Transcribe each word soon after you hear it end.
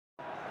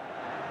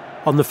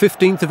On the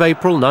 15th of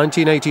April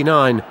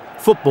 1989,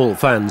 football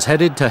fans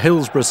headed to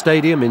Hillsborough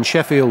Stadium in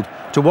Sheffield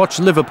to watch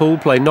Liverpool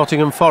play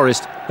Nottingham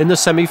Forest in the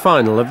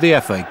semi-final of the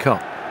FA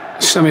Cup.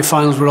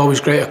 Semi-finals were always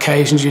great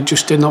occasions. You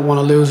just did not want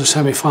to lose a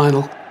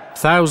semi-final.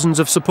 Thousands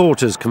of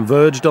supporters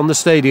converged on the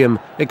stadium,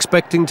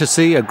 expecting to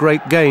see a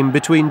great game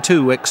between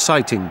two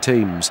exciting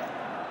teams.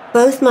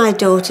 Both my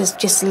daughters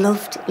just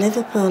loved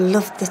Liverpool,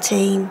 loved the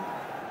team.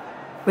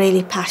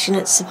 Really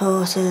passionate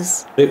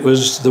supporters. It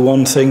was the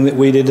one thing that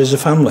we did as a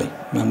family,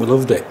 and we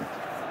loved it.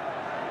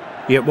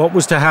 Yet what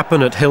was to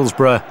happen at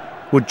Hillsborough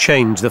would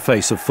change the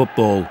face of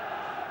football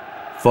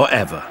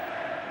forever.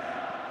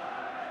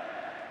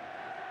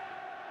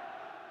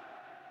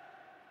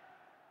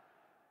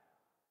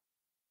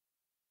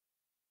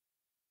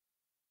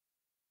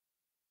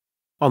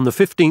 On the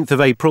 15th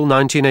of April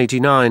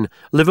 1989,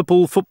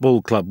 Liverpool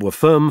Football Club were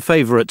firm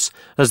favourites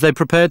as they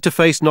prepared to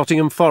face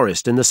Nottingham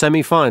Forest in the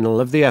semi-final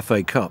of the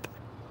FA Cup.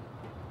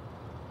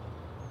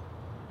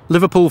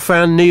 Liverpool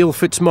fan Neil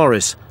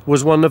Fitzmaurice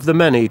was one of the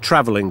many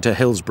travelling to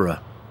Hillsborough.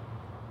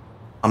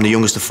 I'm the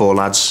youngest of four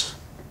lads,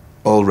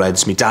 all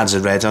Reds. My dad's a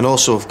Red, and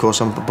also, of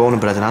course, I'm born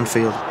and bred in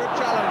Anfield.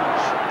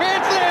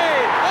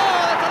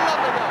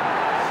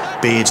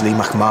 Beardsley,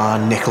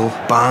 McMahon, Nicol,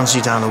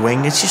 Barnsley down the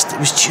wing. It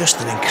was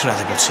just an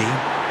incredible team.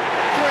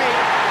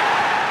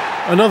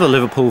 Another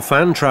Liverpool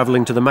fan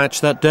travelling to the match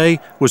that day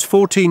was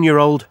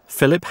 14-year-old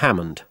Philip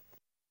Hammond.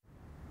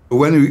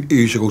 When we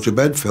used to go to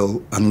bed,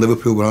 Phil, and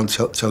Liverpool were on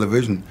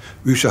television,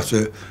 we used to have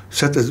to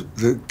set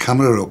the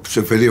camera up to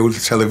video the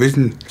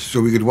television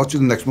so we could watch it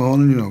the next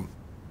morning, you know.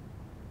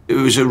 It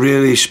was a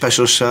really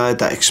special side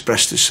that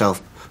expressed itself,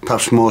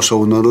 perhaps more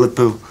so than other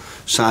Liverpool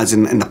sides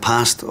in the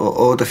past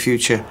or the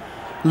future.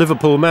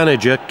 Liverpool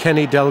manager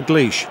Kenny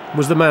Dalglish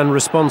was the man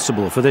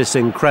responsible for this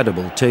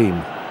incredible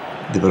team.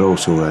 They were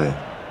also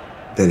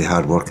very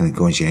hard-working and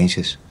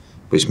conscientious,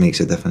 which makes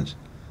a difference.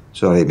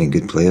 Sorry, being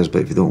good players,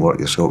 but if you don't work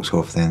your socks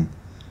off, then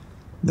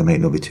there might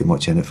not be too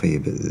much in it for you,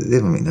 but they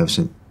were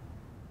magnificent.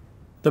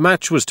 The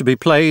match was to be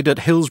played at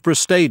Hillsborough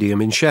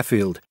Stadium in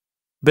Sheffield.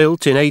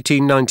 Built in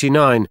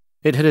 1899,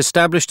 it had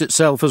established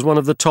itself as one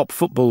of the top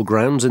football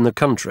grounds in the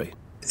country.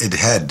 It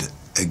had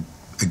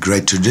a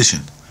great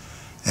tradition,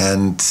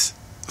 and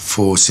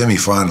for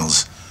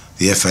semi-finals,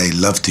 the FA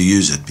loved to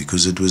use it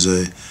because it was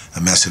a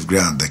massive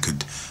ground. They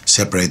could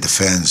separate the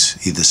fans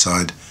either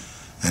side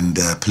and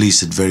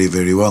police it very,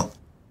 very well.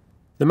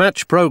 The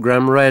match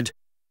programme read,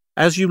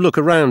 "As you look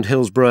around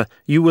Hillsborough,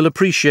 you will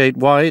appreciate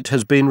why it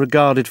has been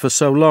regarded for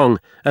so long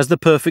as the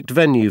perfect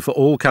venue for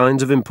all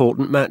kinds of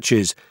important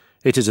matches.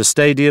 It is a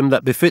stadium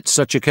that befits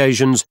such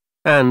occasions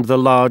and the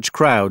large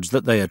crowds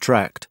that they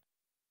attract."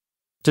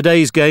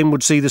 Today's game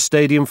would see the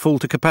stadium full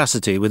to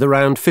capacity with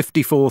around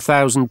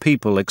 54,000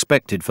 people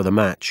expected for the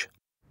match.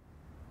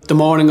 The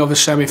morning of a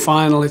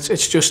semi-final,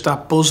 it's just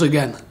that buzz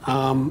again.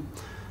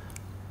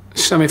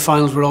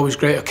 Semi-finals were always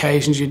great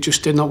occasions. You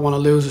just did not want to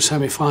lose a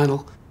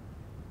semi-final.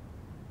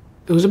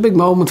 It was a big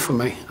moment for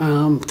me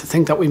to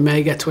think that we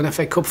may get to an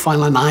FA Cup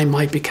final and I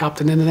might be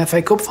captain in an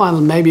FA Cup final,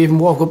 maybe even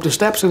walk up the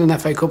steps in an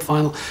FA Cup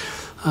final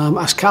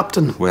as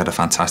captain. We had a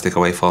fantastic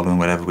away following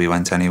wherever we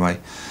went anyway.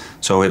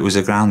 So it was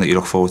a ground that you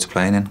look forward to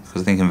playing in,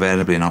 because I think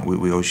invariably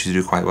we always used to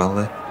do quite well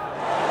there.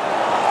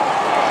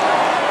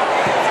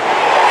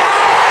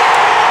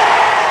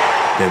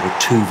 There were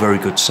two very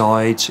good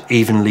sides,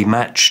 evenly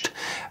matched,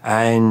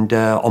 and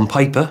on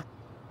paper,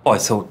 I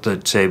thought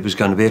that it was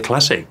going to be a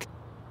classic.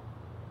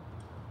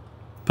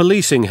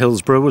 Policing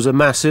Hillsborough was a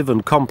massive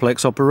and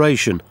complex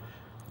operation.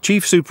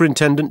 Chief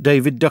Superintendent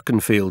David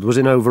Duckenfield was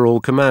in overall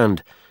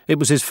command. It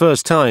was his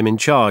first time in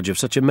charge of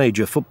such a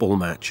major football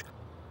match.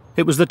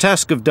 It was the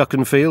task of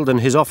Duckenfield and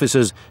his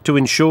officers to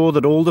ensure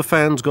that all the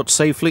fans got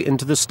safely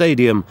into the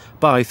stadium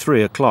by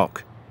 3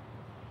 o'clock.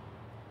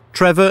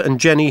 Trevor and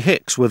Jenny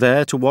Hicks were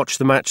there to watch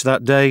the match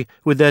that day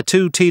with their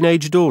two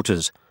teenage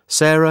daughters,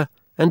 Sarah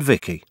and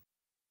Vicky.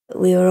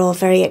 We were all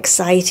very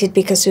excited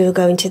because we were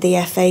going to the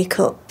FA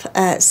Cup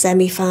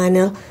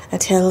semi-final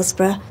at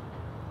Hillsborough.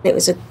 It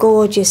was a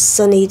gorgeous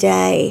sunny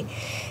day,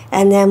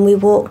 and then we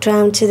walked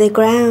round to the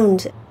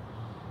ground.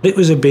 It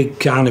was a big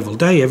carnival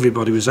day,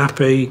 everybody was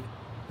happy.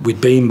 We'd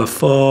been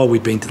before,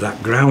 we'd been to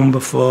that ground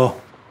before.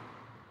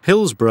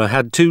 Hillsborough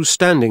had two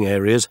standing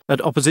areas at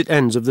opposite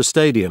ends of the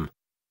stadium.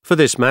 For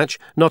this match,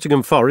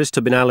 Nottingham Forest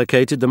had been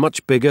allocated the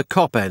much bigger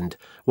Kop end,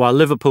 while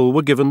Liverpool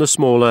were given the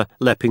smaller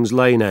Leppings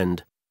Lane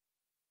end.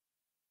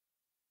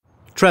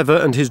 Trevor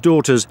and his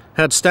daughters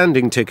had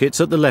standing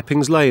tickets at the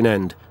Leppings Lane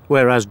end,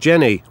 whereas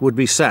Jenny would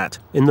be sat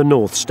in the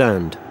north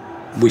stand.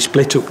 We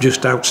split up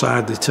just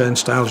outside the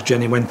turnstiles.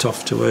 Jenny went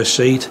off to her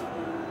seat.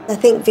 I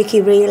think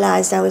Vicky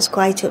realised I was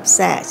quite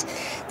upset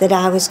that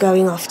I was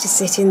going off to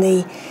sit in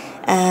the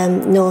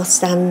north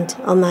stand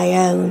on my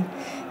own,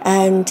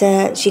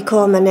 and she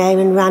called my name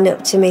and ran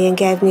up to me and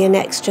gave me an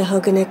extra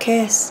hug and a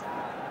kiss.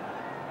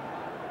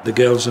 The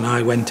girls and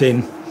I went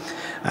in,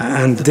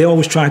 and they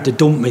always tried to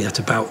dump me at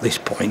about this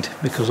point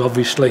because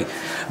obviously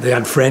they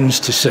had friends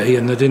to see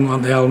and they didn't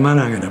want the old man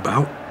hanging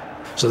about.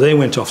 So they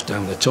went off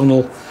down the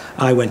tunnel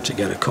I went to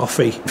get a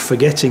coffee,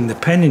 forgetting the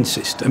penning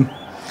system,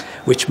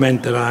 which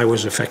meant that I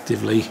was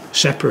effectively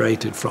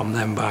separated from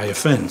them by a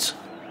fence.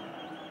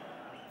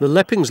 The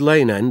Leppings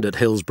Lane end at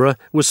Hillsborough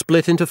was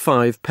split into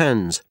 5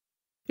 pens.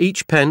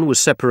 Each pen was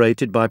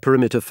separated by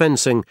perimeter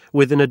fencing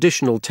with an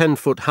additional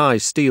 10-foot-high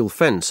steel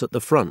fence at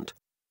the front.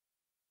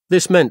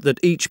 This meant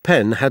that each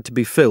pen had to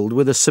be filled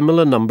with a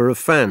similar number of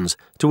fans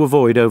to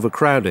avoid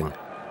overcrowding.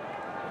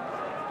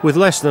 With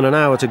less than an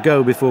hour to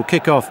go before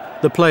kick-off,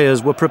 the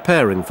players were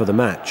preparing for the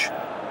match.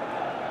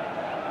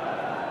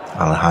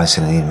 Alan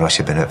Hansen and Ian Rush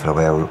had been out for a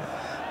while.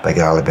 Big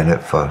Al had been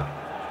out for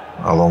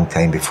a long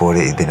time before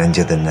it. He'd been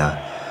injured in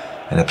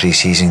a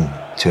pre-season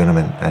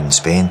tournament in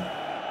Spain.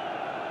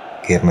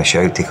 Gave him a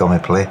shout to come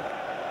and play.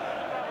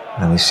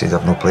 And he said,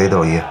 "I've not played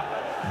all year."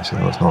 I said,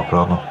 "No, it's no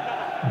problem.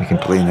 We can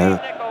play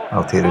now.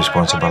 I'll take the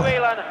responsibility."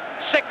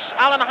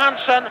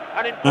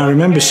 I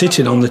remember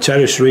sitting on the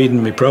terrace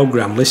reading my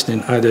programme,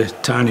 listening. I had a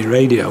tiny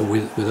radio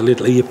with a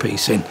little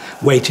earpiece in,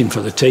 waiting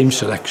for the team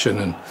selection.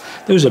 And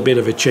there was a bit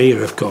of a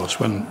cheer, of course,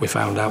 when we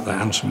found out that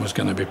Hansen was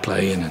going to be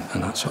playing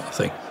and that sort of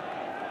thing.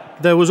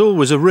 There was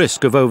always a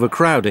risk of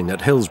overcrowding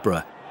at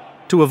Hillsborough.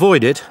 To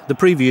avoid it, the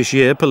previous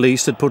year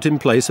police had put in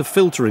place a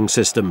filtering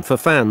system for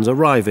fans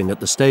arriving at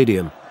the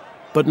stadium.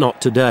 But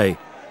not today.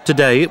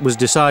 Today it was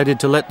decided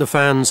to let the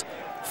fans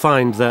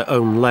find their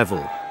own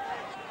level.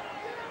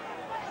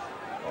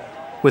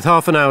 With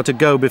half an hour to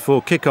go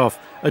before kick-off,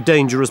 a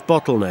dangerous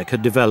bottleneck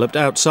had developed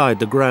outside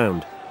the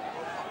ground.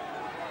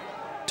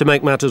 To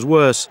make matters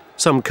worse,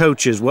 some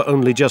coaches were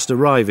only just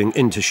arriving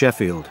into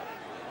Sheffield.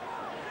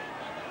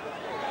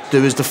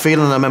 There was the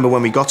feeling, I remember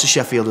when we got to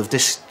Sheffield, of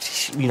this,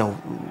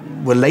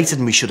 we're later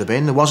than we should have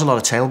been. There was a lot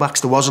of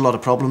tailbacks, there was a lot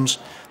of problems.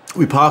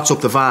 We parked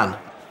up the van,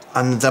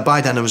 and by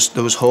then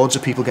there was hordes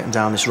of people getting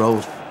down this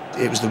road.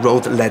 It was the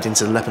road that led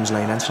into the Leppings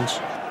Lane entrance.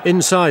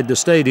 Inside the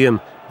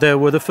stadium, there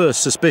were the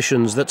first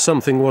suspicions that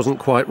something wasn't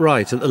quite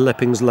right at the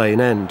Leppings Lane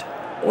end.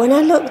 When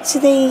I looked to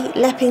the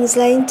Leppings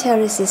Lane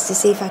terraces to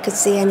see if I could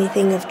see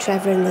anything of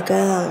Trevor and the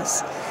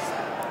girls,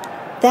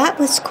 that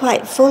was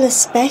quite full,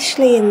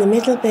 especially in the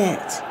middle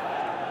bit.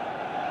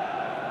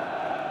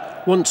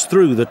 Once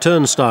through the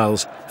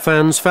turnstiles,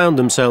 fans found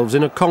themselves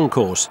in a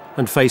concourse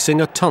and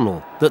facing a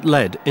tunnel that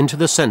led into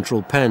the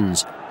central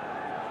pens.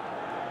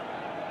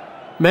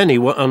 Many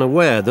were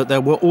unaware that there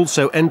were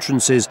also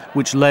entrances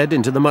which led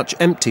into the much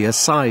emptier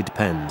side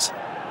pens.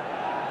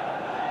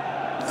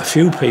 A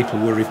few people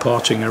were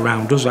reporting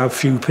around us how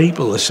few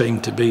people there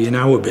seemed to be in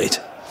our bit.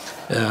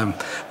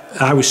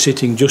 I was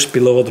sitting just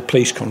below the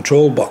police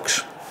control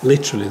box.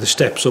 Literally, the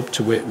steps up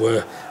to it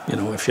were,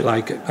 if you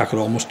like, I could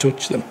almost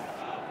touch them.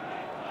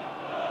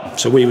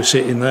 So we were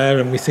sitting there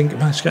and we think,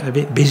 it's getting a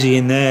bit busy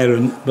in there,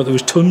 but there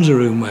was tons of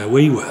room where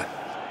we were.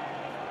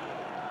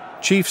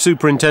 Chief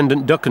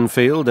Superintendent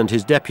Duckenfield and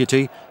his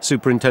deputy,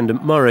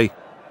 Superintendent Murray,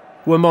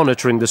 were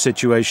monitoring the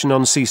situation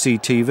on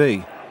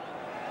CCTV.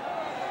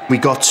 We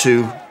got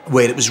to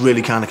where it was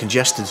really kind of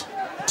congested,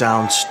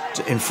 down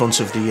in front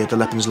of the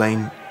Leppings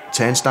Lane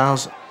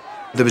turnstiles.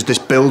 There was this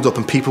build-up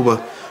and people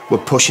were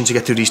pushing to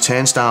get through these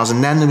turnstiles,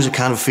 and then there was a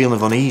kind of feeling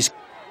of unease.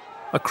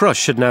 A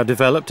crush had now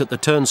developed at the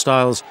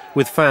turnstiles,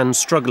 with fans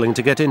struggling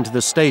to get into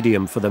the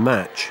stadium for the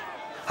match.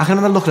 I can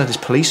remember looking at this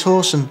police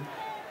horse and,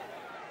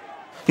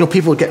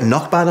 people were getting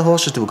knocked by the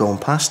horses they were going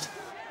past.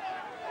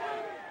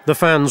 The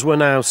fans were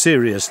now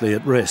seriously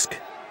at risk.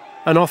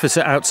 An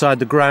officer outside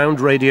the ground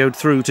radioed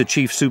through to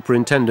Chief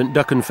Superintendent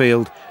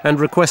Duckenfield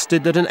and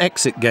requested that an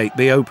exit gate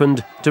be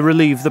opened to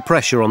relieve the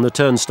pressure on the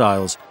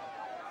turnstiles.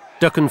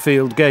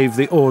 Duckenfield gave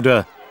the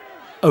order,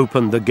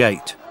 "Open the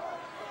gate."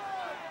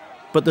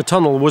 But the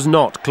tunnel was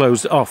not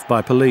closed off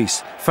by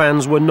police.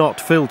 Fans were not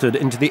filtered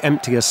into the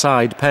emptier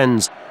side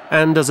pens,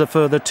 and as a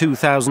further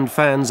 2,000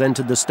 fans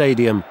entered the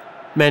stadium,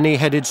 many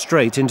headed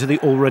straight into the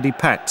already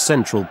packed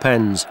central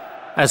pens.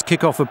 As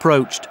kick-off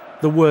approached,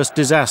 the worst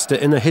disaster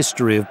in the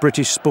history of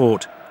British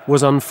sport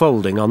was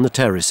unfolding on the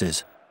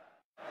terraces.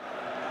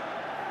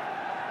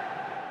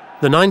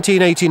 The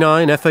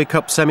 1989 FA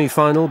Cup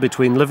semi-final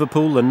between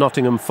Liverpool and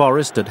Nottingham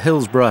Forest at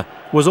Hillsborough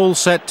was all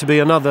set to be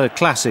another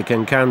classic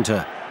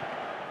encounter.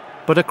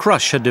 But a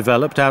crush had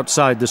developed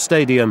outside the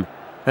stadium,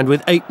 and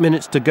with 8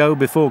 minutes to go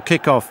before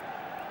kick-off,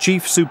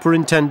 Chief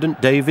Superintendent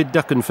David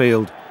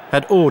Duckenfield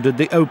had ordered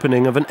the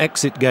opening of an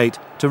exit gate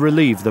to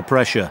relieve the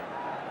pressure.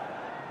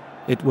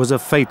 It was a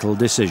fatal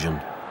decision.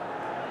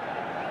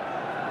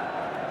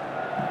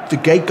 The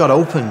gate got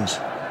opened.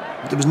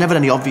 There was never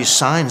any obvious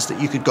signs that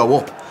you could go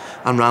up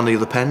and round the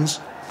other pens.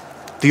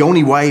 The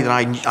only way that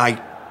I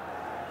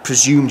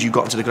presumed you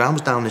got into the ground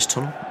was down this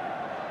tunnel.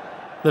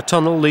 The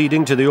tunnel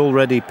leading to the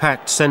already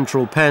packed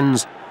central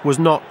pens was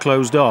not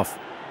closed off,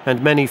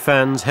 and many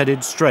fans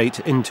headed straight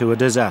into a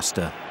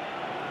disaster.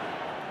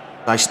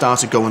 I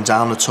started going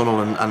down the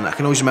tunnel and I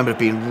can always remember it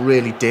being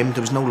really dim.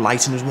 There was no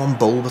light and there was one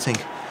bulb, I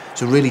think.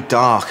 It's a really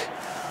dark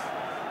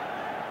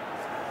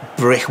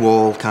brick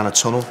wall kind of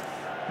tunnel.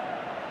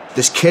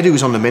 This kid who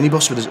was on the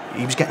minibus,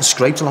 he was getting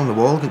scraped along the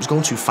wall. It was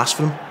going too fast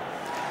for him.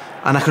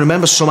 And I can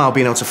remember somehow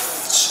being able to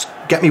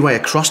get my way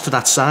across to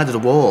that side of the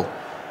wall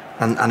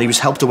and he was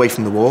helped away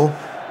from the wall.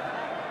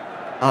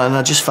 And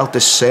I just felt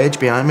this surge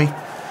behind me,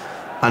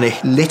 and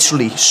it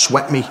literally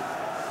swept me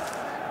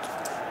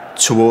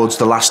towards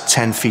the last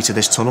 10 feet of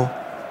this tunnel.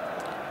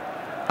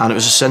 And it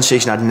was a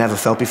sensation I'd never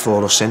felt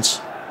before or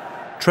since.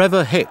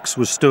 Trevor Hicks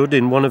was stood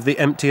in one of the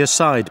emptier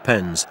side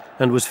pens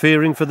and was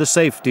fearing for the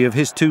safety of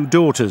his 2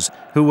 daughters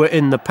who were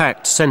in the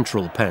packed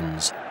central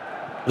pens.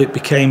 It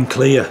became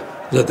clear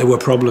that there were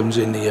problems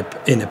in the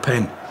inner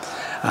pen,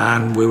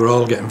 and we were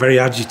all getting very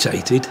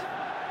agitated.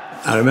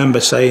 I remember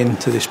saying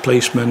to this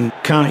policeman,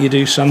 "Can't you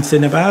do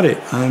something about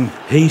it?" And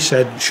he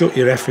said, "Shut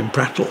your effing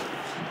prattle."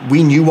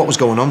 We knew what was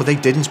going on, but they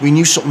didn't. We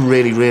knew something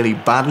really, really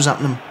bad was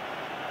happening.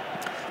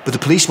 But the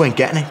police weren't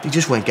getting it. They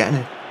just weren't getting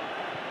it.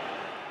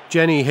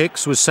 Jenny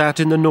Hicks was sat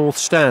in the north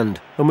stand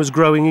and was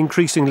growing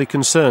increasingly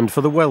concerned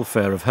for the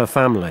welfare of her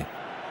family.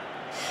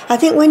 I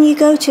think when you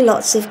go to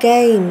lots of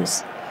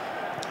games,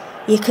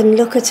 you can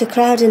look at a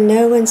crowd and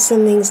know when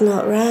something's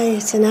not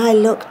right. And I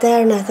looked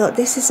there and I thought,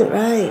 this isn't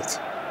right.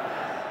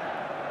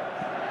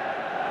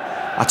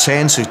 I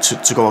turned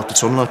to go out the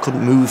tunnel. I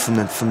couldn't move from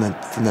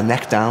the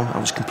neck down. I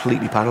was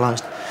completely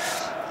paralysed.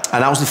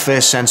 And that was the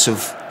first sense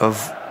of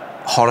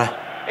horror.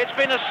 It's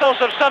been a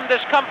source of some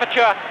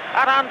discomfiture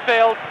at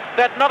Anfield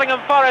that Nottingham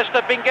Forest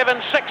have been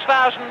given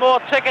 6,000 more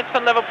tickets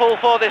than Liverpool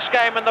for this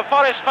game, and the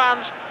Forest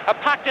fans are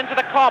packed into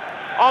the Kop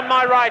on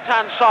my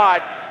right-hand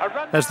side.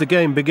 As the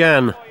game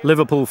began,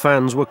 Liverpool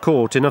fans were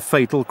caught in a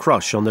fatal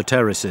crush on the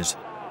terraces.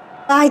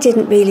 I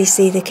didn't really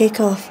see the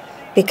kick-off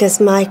because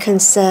my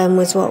concern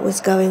was what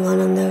was going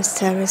on those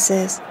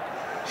terraces.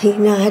 You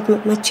know, I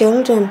had my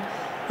children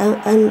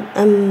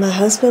and my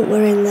husband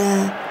were in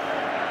there.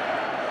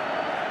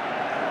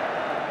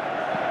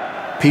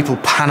 People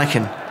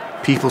panicking,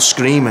 people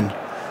screaming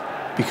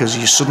because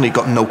you suddenly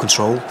got no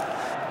control.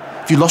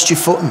 If you lost your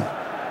footing,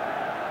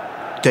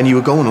 then you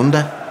were going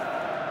under.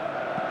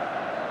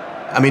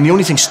 I mean, the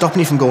only thing stopping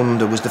you from going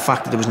under was the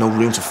fact that there was no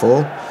room to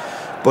fall.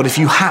 But if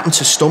you happened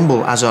to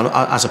stumble as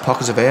a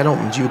pocket of air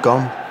opened, you were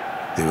gone.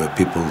 There were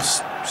people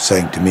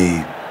saying to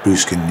me,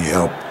 "Bruce, can you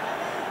help?"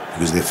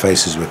 Because their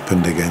faces were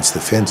pinned against the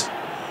fence.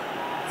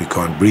 We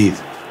can't breathe.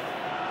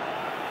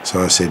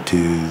 So I said to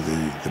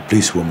the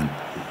policewoman,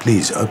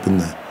 "Please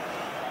open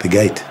the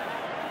gate."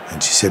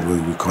 And she said, "Well,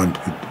 we can't,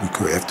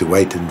 we have to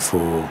wait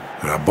for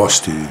our boss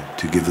to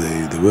give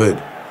the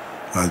word."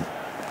 I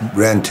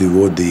ran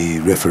toward the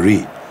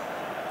referee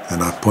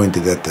and I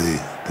pointed at the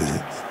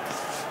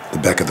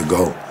back of the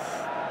goal.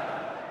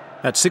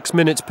 At 6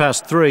 minutes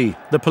past 3,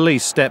 the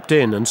police stepped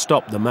in and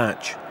stopped the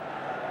match.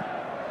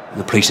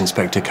 The police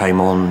inspector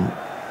came on,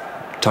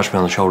 touched me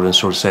on the shoulder and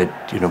sort of said,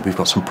 "You know, we've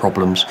got some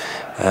problems.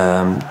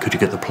 Could you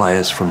get the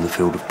players from the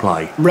field of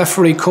play?"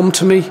 Referee come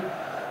to me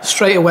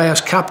straight away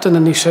as captain,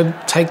 and he said,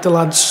 "Take the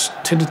lads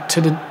to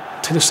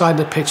the side of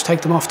the pitch.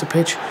 Take them off the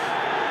pitch."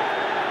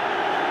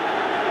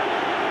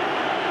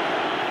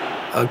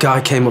 A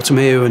guy came up to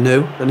me who I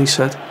knew, and he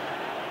said,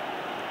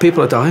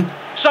 "People are dying."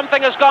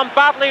 Something has gone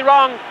badly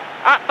wrong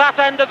at that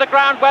end of the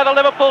ground where the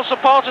Liverpool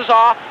supporters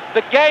are.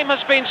 The game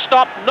has been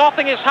stopped.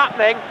 Nothing is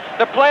happening.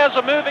 The players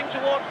are moving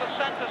towards the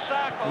centre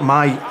circle.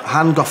 My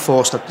hand got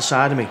forced at the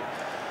side of me,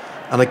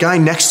 and a guy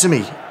next to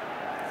me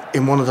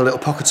in one of the little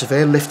pockets of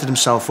air lifted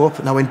himself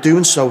up. Now in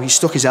doing so, he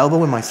stuck his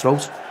elbow in my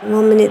throat.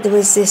 1 minute there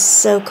was this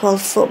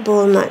so-called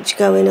football match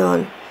going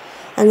on,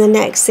 and the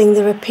next thing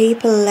there were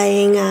people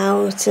laying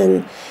out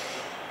and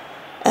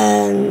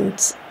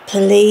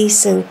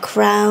police and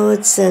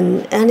crowds,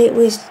 and it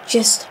was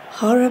just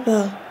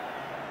horrible.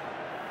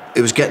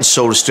 It was getting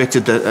so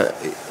restricted that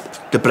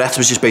the breath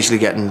was just basically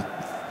getting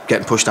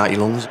pushed out your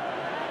lungs.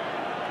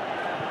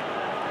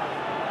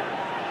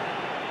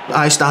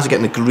 I started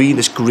getting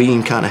this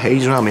green kind of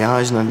haze around my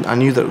eyes, and I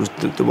knew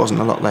that there wasn't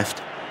a lot left.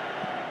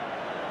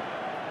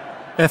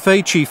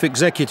 FA Chief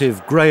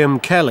Executive Graham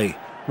Kelly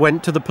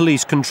went to the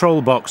police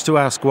control box to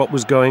ask what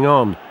was going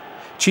on.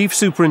 Chief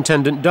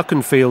Superintendent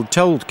Duckenfield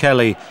told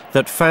Kelly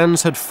that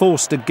fans had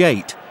forced a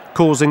gate,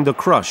 causing the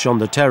crush on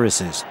the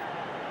terraces.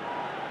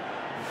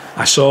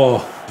 I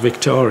saw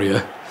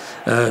Victoria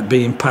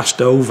being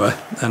passed over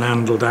and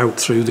handled out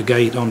through the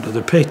gate onto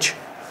the pitch.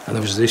 And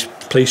there was this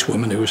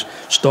policewoman who was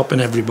stopping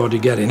everybody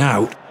getting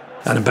out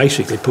and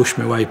basically pushed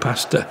me way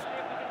past her.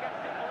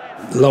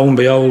 Lo and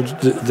behold,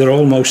 they're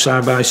almost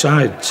side by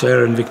side,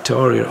 Sarah and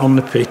Victoria, on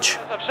the pitch.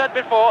 As I've said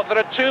before, there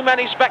are too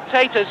many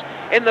spectators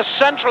in the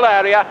central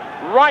area,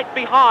 right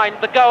behind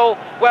the goal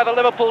where the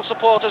Liverpool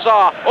supporters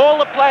are. All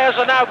the players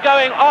are now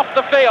going off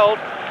the field,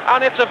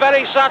 and it's a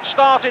very sad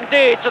start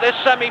indeed to this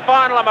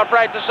semi-final, I'm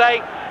afraid to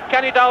say.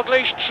 Kenny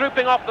Dalglish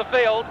trooping off the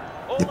field.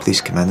 The police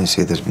come in and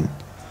say there's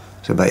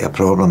a bit of a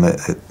problem at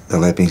the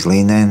Leppings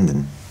Lane end,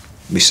 and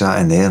we sat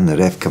in there and the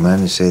ref came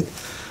in and said,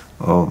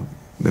 "Oh,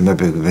 we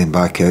maybe we're going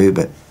back out,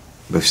 but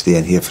we're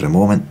staying here for a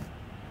moment."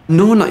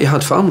 Knowing that you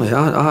had family,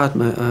 I had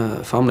my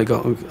family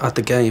got at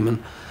the game,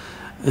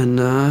 and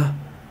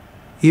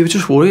you were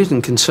just worried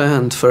and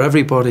concerned for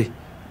everybody.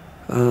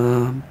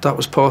 That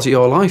was part of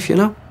your life, you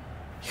know.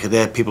 You could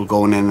hear people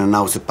going in and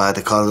out by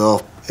the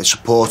corridor,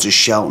 supporters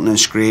shouting and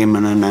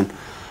screaming,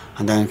 and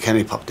And then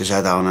Kenny popped his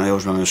head out and I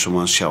was running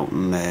someone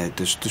shouting,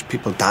 there's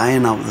people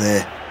dying out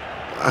there.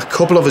 A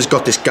couple of us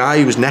got this guy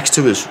who was next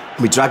to us.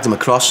 We dragged him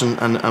across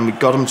and we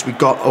got him. We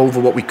got over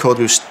what we could.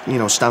 We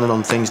were, standing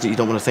on things that you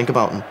don't want to think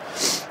about. And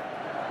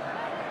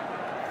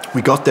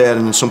we got there,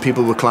 and some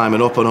people were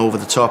climbing up and over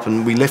the top,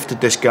 and we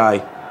lifted this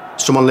guy.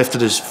 Someone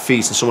lifted his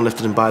feet and someone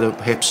lifted him by the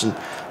hips, and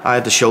I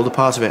had the shoulder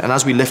part of it. And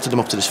as we lifted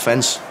him up to this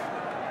fence,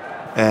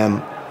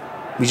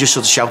 we just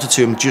sort of shouted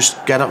to him,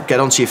 just get up, get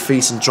onto your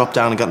feet and drop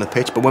down and get on the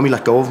pitch. But when we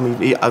let go of him,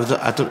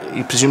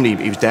 presumably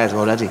he was dead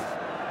already,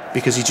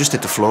 because he just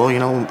hit the floor,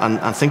 and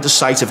I think the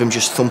sight of him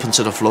just thumping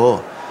to the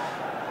floor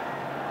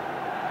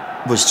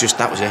was just,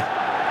 that was it.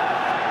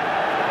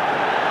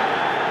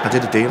 I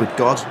did a deal with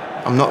God.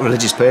 I'm not a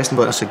religious person,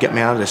 but I said, get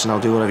me out of this and I'll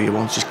do whatever you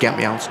want, just get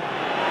me out.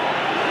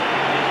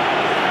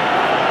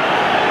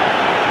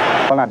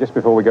 Well, now, just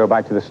before we go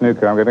back to the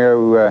snooker, I'm going to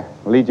go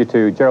lead you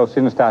to Gerald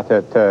Sinstadt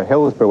at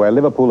Hillsborough, where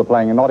Liverpool are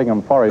playing in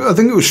Nottingham Forest. I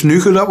think it was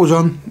snooker that was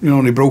on,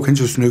 and he broke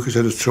into snooker,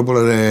 said there's trouble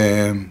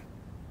at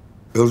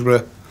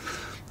Hillsborough.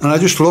 And I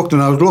just looked,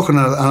 and I was looking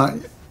at it,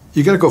 and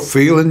you get a good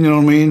feeling, you know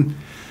what I mean?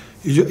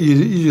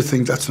 You just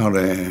think that's not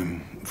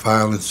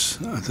violence,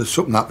 there's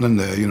something happening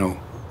there,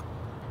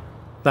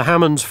 The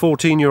Hammonds'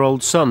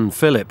 14-year-old son,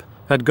 Philip,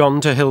 had gone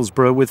to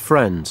Hillsborough with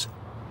friends.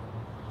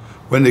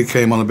 When they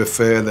came on a bit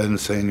further and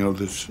saying,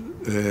 there's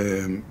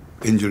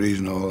injuries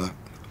and all that,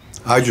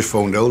 I just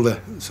phoned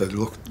Hilda and said,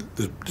 look,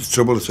 there's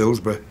trouble at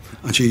Hillsborough.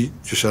 And she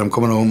just said, I'm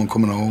coming home.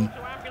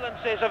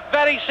 Ambulances, a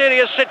very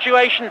serious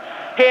situation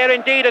here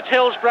indeed at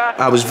Hillsborough.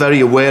 I was very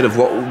aware of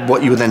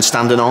what you were then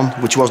standing on,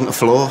 which wasn't a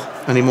floor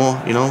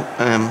anymore,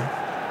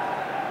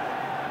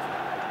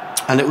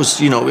 and it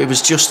was, it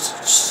was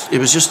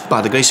just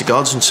by the grace of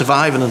God and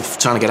surviving and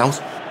trying to get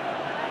out.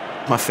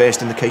 My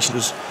first indication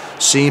was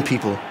seeing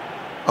people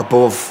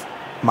above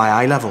my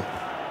eye level,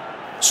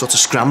 sort of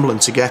scrambling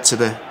to get to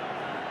the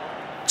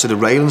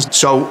railings.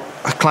 So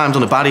I climbed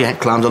on a barrier,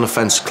 climbed on a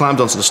fence,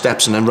 climbed onto the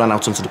steps, and then ran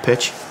out onto the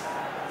pitch.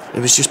 It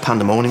was just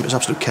pandemonium. It was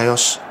absolute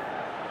chaos.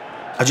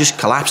 I just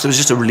collapsed. It was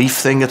just a relief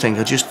thing, I think.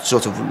 I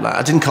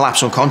didn't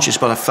collapse unconscious,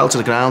 but I fell to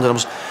the ground, and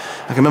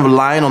I can remember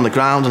lying on the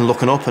ground and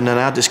looking up, and then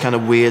I had this kind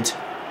of weird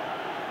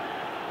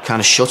kind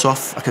of shut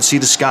off. I could see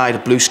the sky,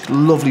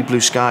 lovely blue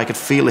sky. I could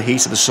feel the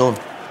heat of the sun,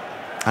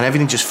 and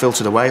everything just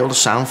filtered away. All the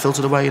sound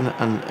filtered away,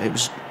 and it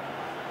was.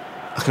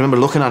 I can remember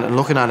looking at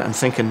it and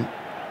thinking,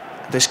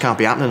 this can't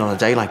be happening on a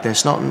day like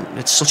this.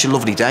 It's such a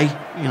lovely day,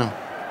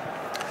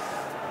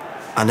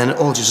 And then it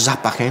all just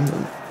zapped back in.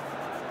 And,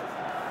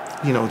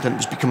 then it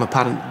was become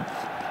apparent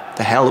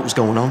the hell that was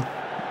going on.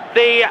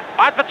 The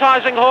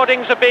advertising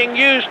hoardings are being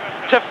used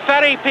to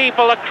ferry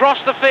people across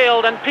the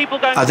field, and people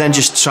going. I then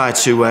just tried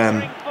to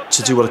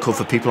do what I could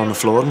for people on the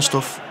floor and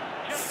stuff.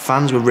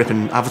 Fans were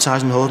ripping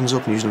advertising hoardings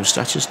up and using them as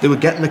stretchers. They were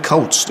getting the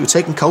coats. They were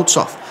taking coats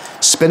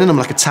off, spinning them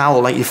like a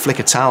towel, like you flick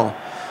a towel,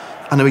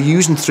 and they were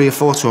using 3 or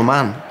 4 to a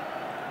man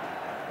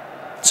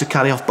to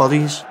carry off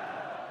bodies.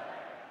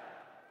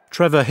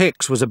 Trevor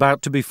Hicks was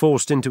about to be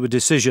forced into a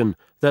decision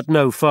that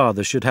no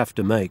father should have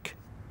to make.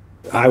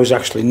 I was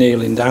actually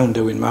kneeling down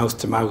doing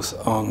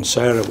mouth-to-mouth on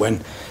Sarah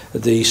when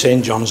the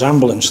St John's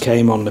ambulance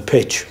came on the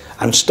pitch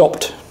and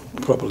stopped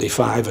probably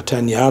 5 or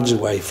 10 yards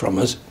away from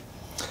us.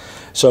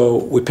 So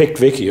we picked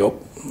Vicky up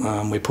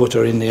and we put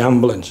her in the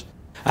ambulance.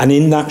 And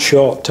in that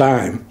short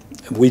time,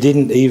 we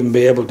didn't even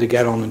be able to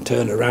get on and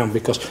turn around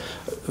because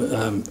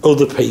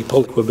other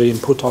people were being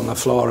put on the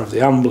floor of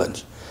the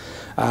ambulance.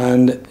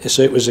 And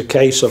so it was a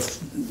case of,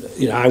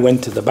 I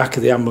went to the back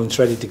of the ambulance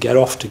ready to get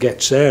off to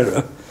get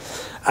Sarah.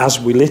 As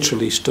we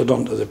literally stood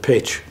onto the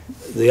pitch,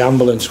 the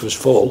ambulance was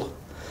full,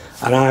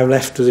 and I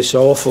left with this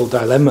awful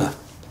dilemma.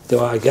 Do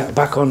I get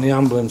back on the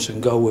ambulance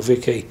and go with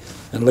Vicky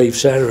and leave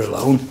Sarah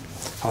alone,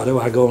 or do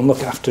I go and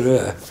look after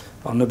her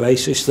on the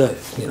basis that,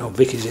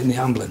 Vicky's in the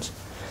ambulance?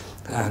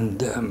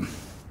 And,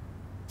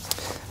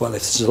 well,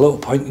 if there's a low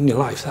point in your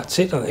life, that's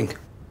it, I think.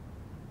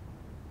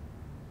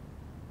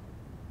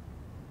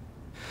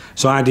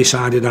 So I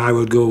decided I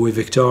would go with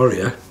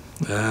Victoria,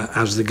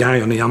 as the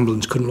guy on the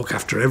ambulance couldn't look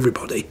after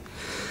everybody.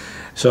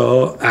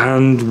 So,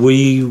 and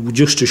we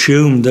just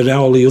assumed that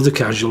all the other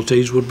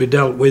casualties would be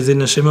dealt with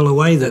in a similar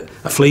way, that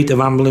a fleet of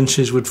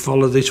ambulances would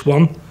follow this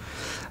one,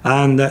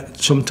 and that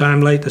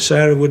sometime later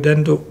Sarah would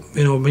end up,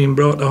 being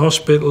brought to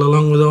hospital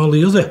along with all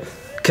the other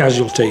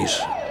casualties.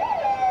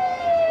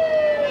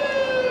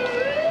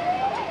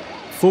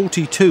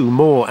 42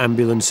 more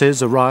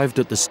ambulances arrived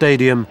at the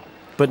stadium,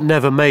 but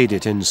never made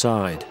it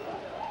inside.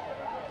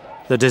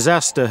 The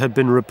disaster had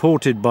been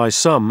reported by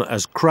some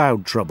as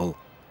crowd trouble,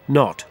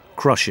 not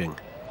crushing.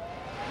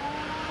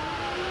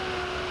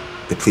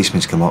 The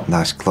policeman's come up and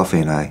asked Cloughie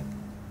and I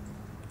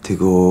to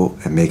go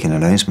and make an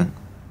announcement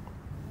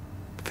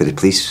for the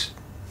police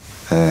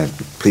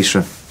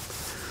room.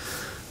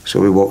 So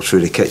we walked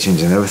through the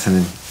kitchens and everything,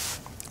 and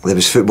there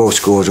was football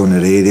scores on the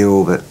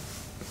radio, but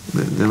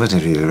it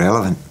wasn't really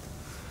relevant.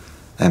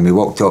 And we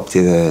walked up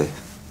to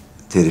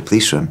the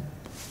police room,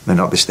 went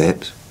up the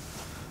steps,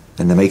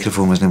 and the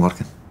microphone wasn't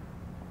working.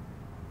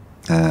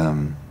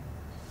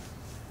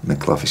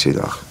 Cloughie said,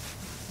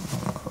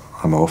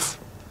 I'm off.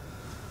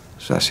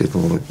 So I said,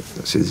 well, look,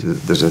 I said,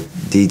 there's a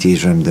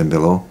DJ's room down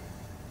below.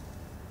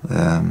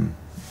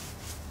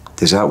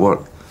 Does that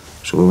work?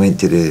 So we went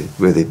to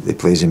where they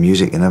plays the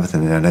music and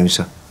everything, and the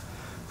announcer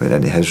went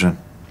into his room.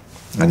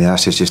 And he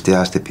asked us just to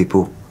ask the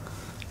people,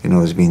 you know,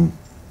 there's been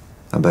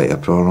a bit of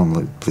a problem,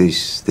 like,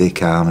 please stay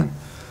calm and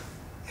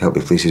help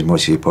the police as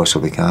much as you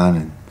possibly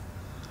can.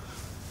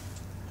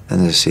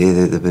 And as I say,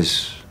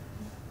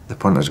 the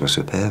punters were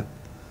superb.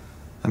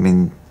 I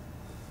mean,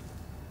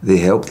 they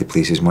helped the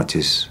police as much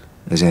as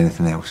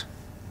anything else.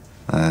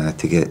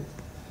 To get,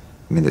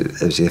 I mean,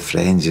 it was their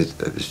friends, it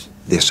was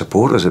their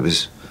supporters, it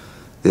was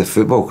their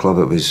football club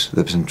that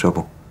was in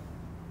trouble.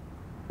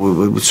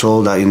 We were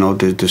told that, you know,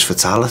 there's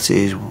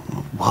fatalities.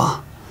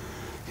 What?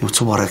 You know,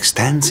 to what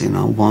extent? You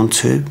know, 1,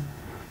 2,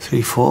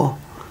 3, 4.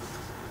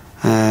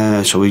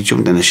 So we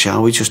jumped in the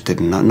shower. We just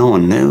didn't know. No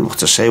one knew what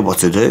to say, what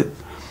to do.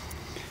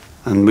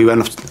 And we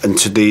went up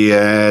into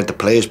the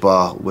players'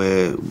 bar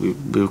where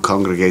we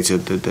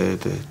congregated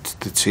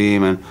the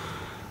team,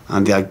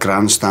 and they had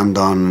grandstand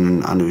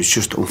on, and it was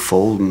just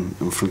unfolding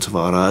in front of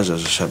our eyes,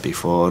 as I said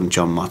before. And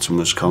John Matson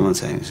was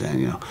commentating, saying,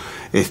 you know,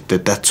 if the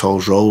death toll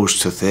rose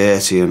to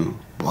 30, and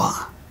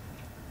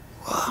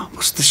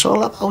what's this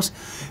all about?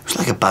 It was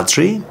like a bad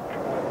dream.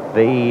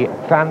 The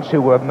fans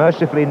who were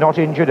mercifully not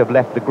injured have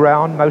left the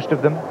ground, most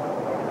of them,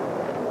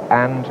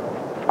 and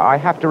I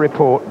have to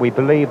report we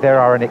believe there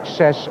are in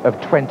excess of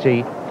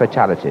 20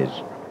 fatalities.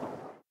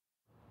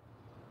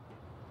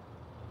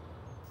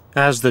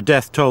 As the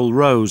death toll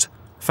rose,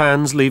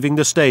 fans leaving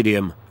the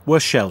stadium were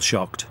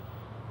shell-shocked.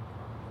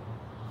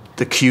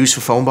 The queues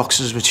for phone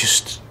boxes were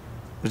just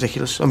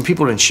ridiculous. I mean,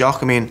 people are in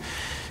shock. I mean,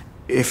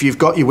 if you've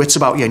got your wits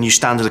about you and you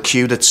stand at a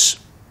queue that's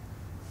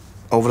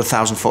over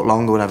 1,000 foot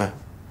long or whatever,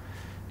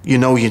 you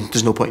know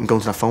there's no point in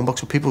going to that phone box,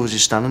 but people were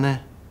just standing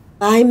there.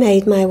 I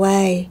made my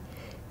way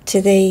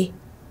to the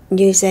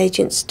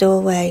newsagent's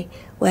doorway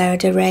where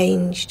I'd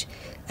arranged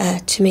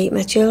to meet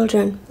my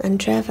children and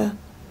Trevor.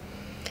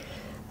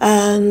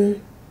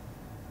 And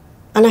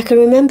I can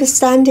remember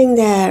standing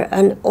there,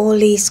 and all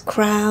these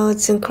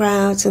crowds and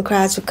crowds and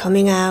crowds were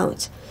coming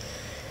out.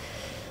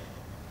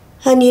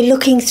 And you're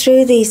looking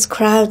through these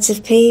crowds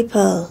of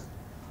people,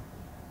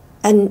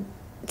 and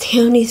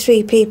the only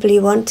 3 people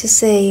you want to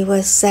see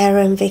was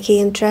Sarah and Vicky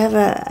and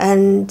Trevor.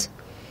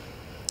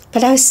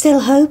 But I was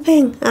still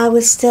hoping. I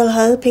was still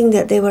hoping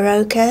that they were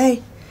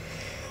okay.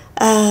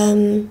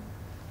 And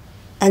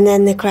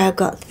then the crowd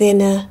got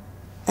thinner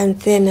and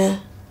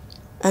thinner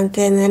and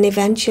thinner, and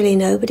eventually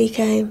nobody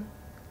came.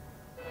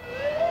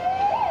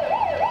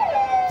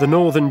 The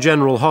Northern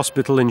General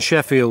Hospital in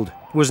Sheffield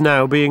was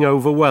now being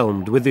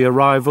overwhelmed with the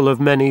arrival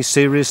of many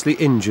seriously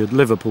injured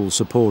Liverpool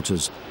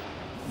supporters.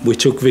 We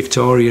took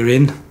Victoria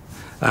in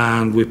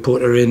and we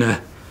put her in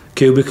a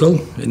cubicle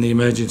in the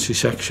emergency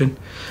section,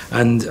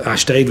 and I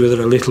stayed with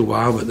her a little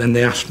while, but then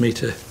they asked me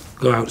to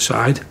go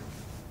outside.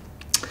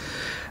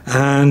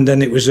 And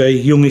then it was a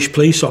youngish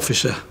police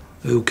officer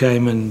who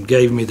came and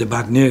gave me the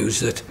bad news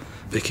that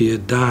Vicky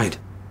had died.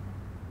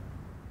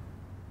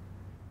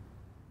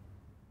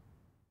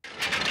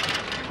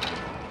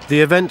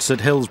 The events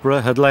at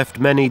Hillsborough had left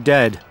many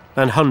dead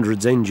and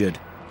hundreds injured.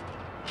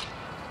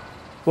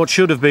 What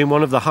should have been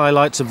one of the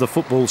highlights of the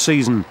football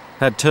season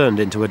had turned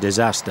into a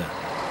disaster.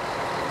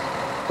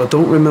 I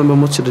don't remember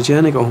much of the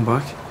journey going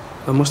back,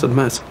 I must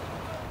admit.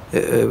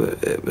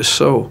 It was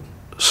so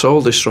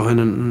soul-destroying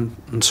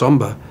and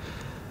sombre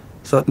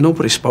that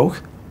nobody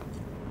spoke.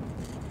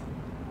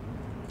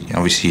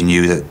 Obviously you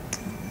knew that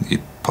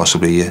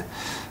possibly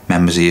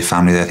members of your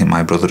family, I think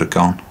my brother had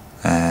gone,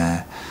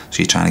 so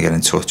you're trying to get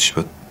in touch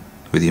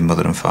with your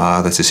mother and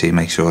father to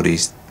make sure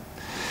he's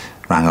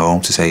rang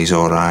home to say he's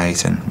all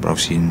right, and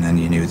obviously and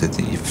you knew that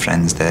your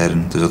friends there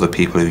and there's other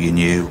people who you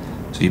knew,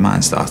 so your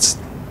mind starts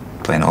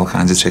playing all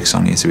kinds of tricks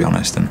on you, to be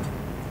honest. And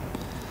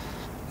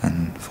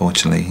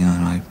fortunately, you know,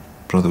 my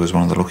brother was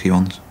one of the lucky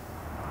ones.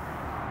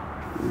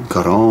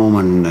 Got home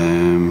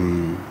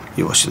and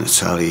you're watching the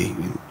telly,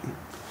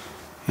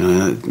 you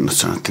know, not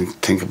trying to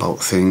think about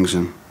things,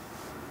 and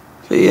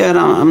but yeah,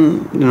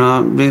 you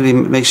know, it really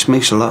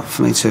makes a lot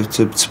for me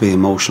to be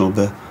emotional,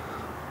 but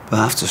I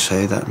have to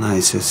say that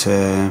night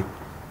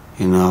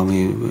you know, I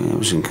mean, it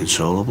was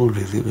inconsolable.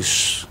 Really, it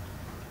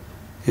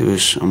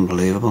was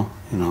unbelievable.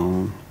 You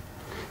know,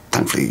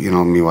 thankfully, you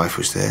know, my wife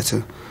was there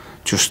to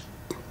just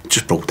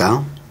broke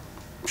down,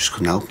 just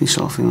couldn't help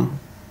myself. You know,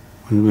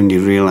 when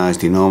you realise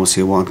the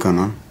enormity of what had gone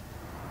on.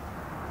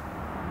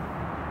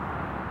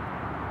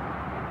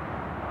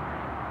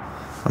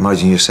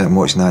 Imagine you're sitting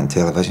watching that on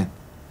television,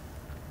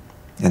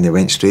 and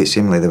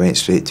seemingly they went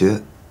straight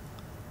to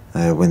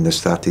it when they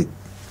started,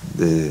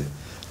 they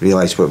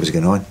realised what was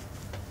going on,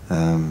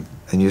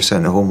 and you're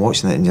sitting at home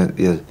watching it, and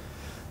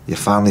your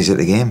family's at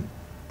the game.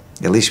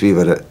 At least we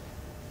were at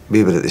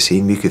the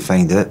scene. We could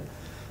find it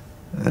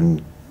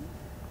in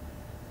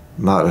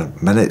a matter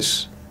of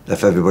minutes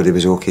if everybody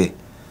was okay.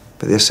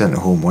 But they're sitting at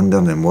home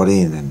wondering and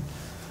worrying, and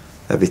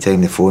every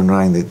time the phone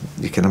rang,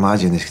 you can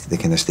imagine the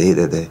kind of state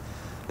that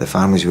the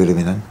families would have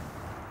been in.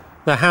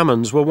 The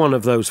Hammonds were one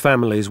of those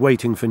families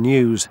waiting for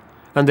news,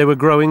 and they were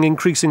growing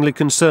increasingly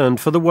concerned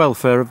for the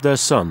welfare of their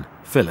son,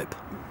 Philip.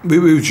 We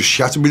were just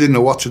shattered. We didn't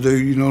know what to do,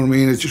 you know what I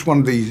mean? It's just one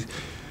of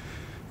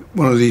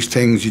these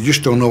things, you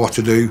just don't know what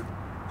to do.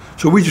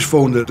 So we just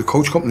phoned the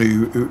coach company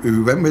who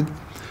we went with.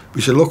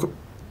 We said, look,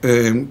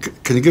 can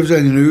you give us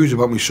any news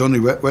about my son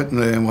who went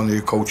in one of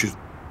your coaches?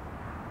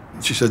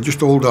 She said, just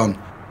hold on.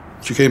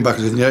 She came back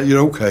and said, yeah,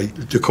 you're okay.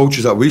 The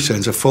coaches that we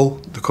sent are full.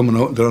 They're coming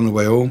out, they're on the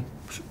way home.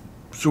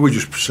 So we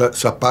just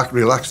sat back,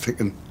 relaxed,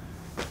 thinking,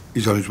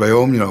 he's on his way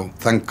home, you know,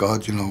 thank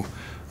God, you know.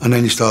 And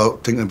then you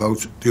start thinking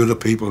about the other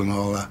people and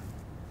all that.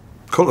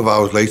 A couple of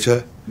hours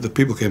later, the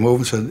people came over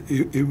and said,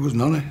 he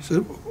wasn't on it. I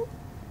said,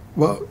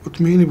 what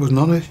do you mean he wasn't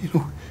on it? You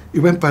know, he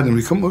went by them,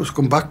 he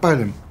come back by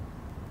them.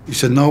 He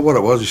said, no, what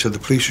it was, he said the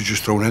police had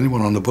just thrown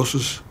anyone on the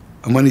buses.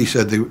 And when he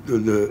said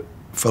the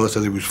fella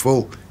said he was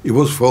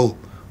full,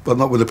 but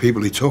not with the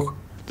people he took.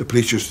 The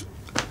police just...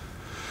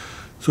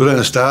 So then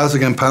it starts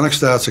again, panic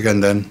starts again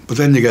then. But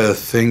then you get a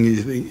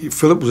thing,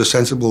 Philip was a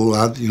sensible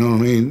lad, you know what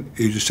I mean?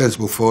 He was a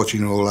sensible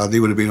 14-year-old lad, he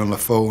would have been on the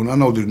phone. I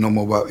know there's no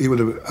more about, he would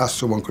have asked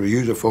someone could he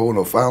use a phone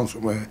or found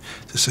somewhere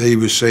to say he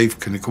was safe,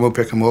 can he come and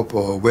pick him up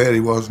or where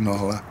he was and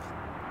all that.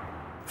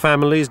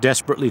 Families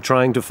desperately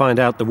trying to find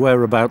out the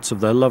whereabouts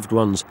of their loved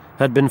ones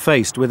had been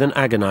faced with an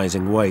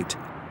agonising wait.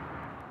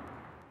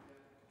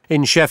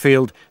 In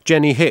Sheffield,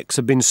 Jenny Hicks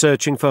had been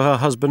searching for her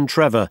husband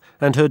Trevor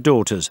and her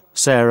daughters,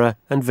 Sarah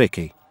and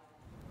Vicky.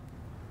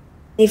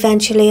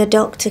 Eventually a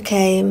doctor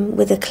came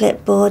with a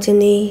clipboard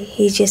and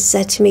he just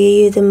said to me,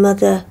 are you the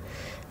mother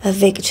of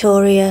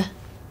Victoria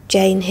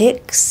Jane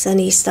Hicks? And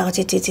he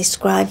started to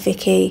describe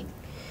Vicky.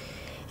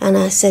 And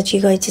I said,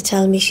 you're going to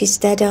tell me she's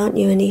dead, aren't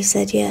you? And he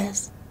said,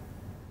 yes.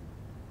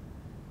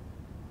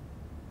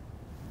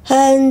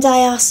 And I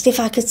asked if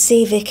I could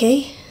see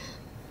Vicky.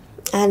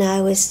 And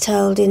I was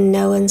told in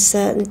no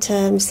uncertain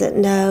terms that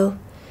no,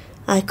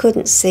 I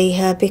couldn't see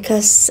her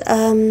because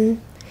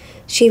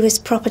she was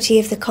property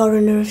of the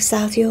coroner of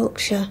South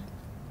Yorkshire.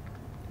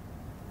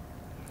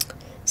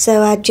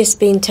 So I'd just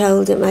been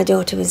told that my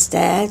daughter was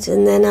dead,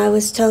 and then I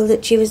was told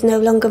that she was no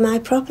longer my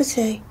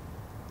property.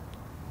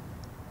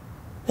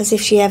 As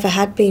if she ever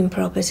had been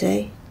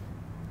property.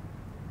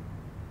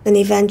 And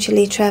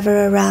eventually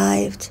Trevor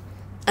arrived,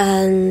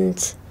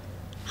 and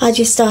I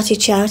just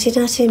started shouting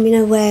at him, you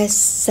know, where's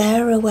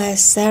Sarah,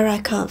 I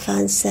can't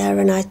find Sarah.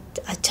 And I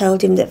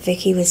told him that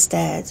Vicky was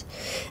dead.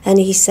 And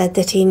he said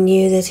that he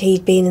knew that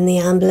he'd been in the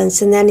ambulance.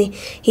 And then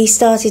he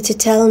started to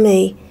tell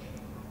me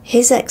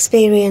his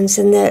experience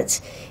and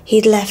that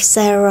he'd left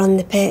Sarah on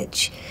the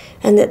pitch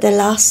and that the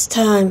last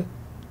time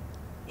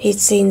he'd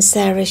seen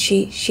Sarah,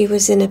 she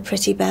was in a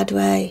pretty bad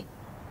way.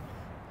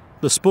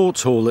 The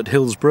sports hall at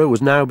Hillsborough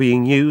was now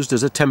being used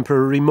as a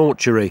temporary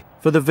mortuary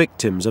for the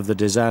victims of the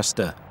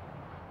disaster.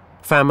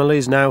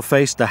 Families now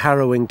faced the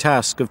harrowing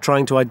task of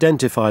trying to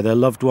identify their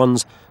loved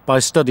ones by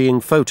studying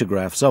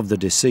photographs of the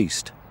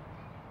deceased.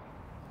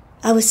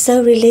 I was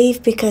so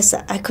relieved because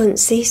I couldn't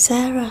see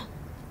Sarah.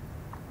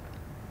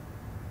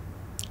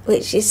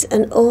 Which is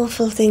an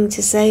awful thing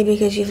to say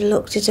because you've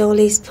looked at all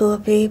these poor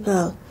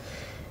people.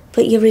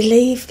 But you're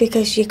relieved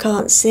because you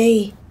can't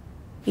see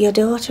your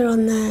daughter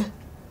on there.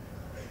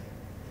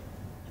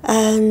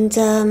 And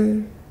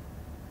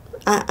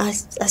I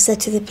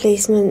said to the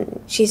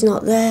policeman, she's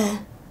not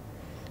there.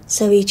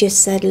 So he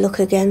just said, look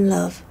again,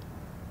 love.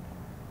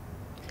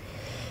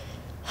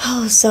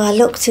 Oh, so I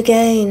looked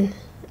again,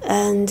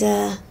 and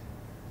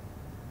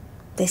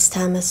this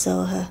time I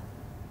saw her.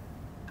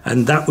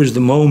 And that was the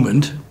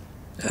moment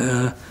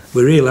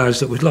we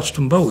realised that we'd lost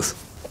them both.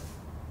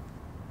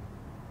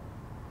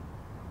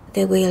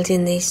 They wheeled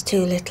in these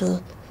two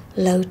little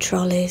low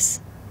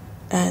trolleys.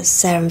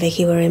 Sarah and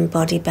Vicky were in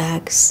body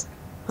bags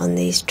on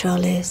these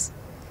trolleys.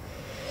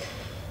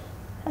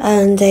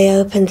 And they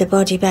opened the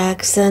body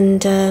bags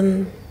and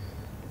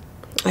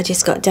I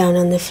just got down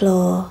on the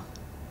floor.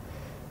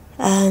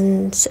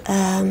 And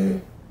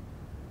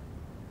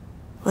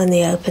when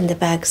they opened the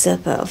bags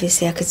up,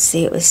 obviously I could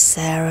see it was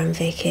Sarah and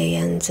Vicky,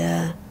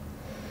 and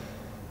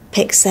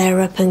picked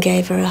Sarah up and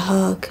gave her a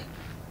hug.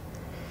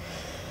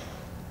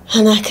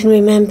 And I can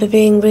remember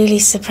being really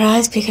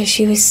surprised because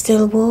she was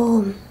still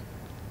warm.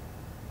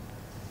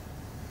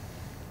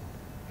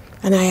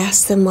 And I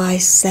asked them why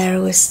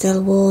Sarah was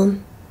still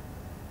warm.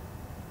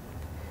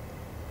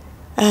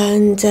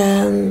 And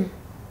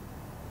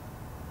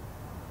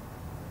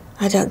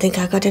I don't think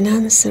I got an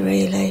answer,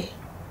 really.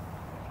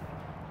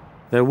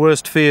 Their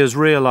worst fears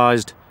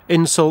realised,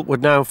 insult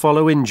would now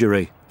follow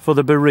injury for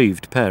the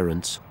bereaved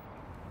parents.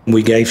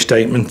 We gave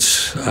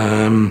statements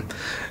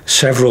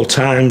several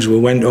times. We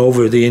went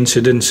over the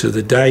incidents of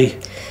the day.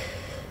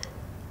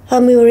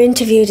 And we were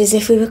interviewed as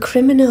if we were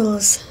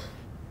criminals.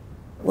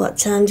 What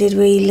time did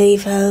we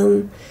leave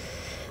home?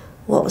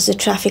 What was the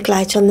traffic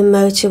light on the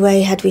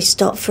motorway? Had we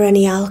stopped for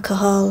any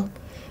alcohol?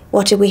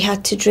 What had we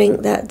had to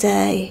drink that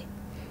day?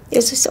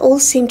 It just all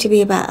seemed to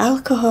be about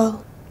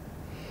alcohol,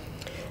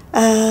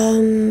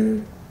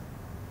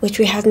 which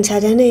we hadn't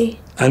had any.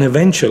 And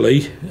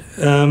eventually,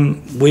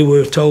 we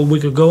were told we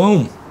could go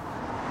home.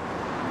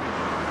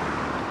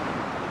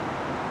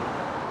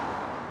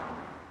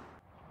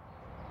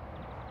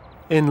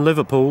 In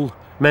Liverpool,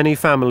 many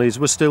families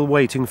were still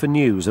waiting for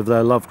news of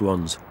their loved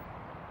ones.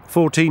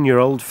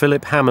 14-year-old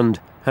Philip Hammond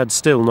had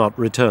still not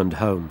returned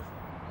home.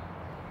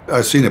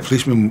 I seen a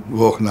policeman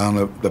walking down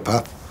the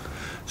path,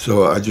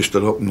 so I just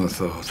stood up and I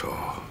thought,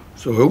 oh.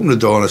 So I opened the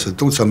door and I said,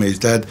 don't tell me he's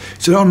dead.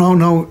 He said, oh,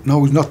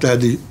 no, he's not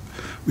dead.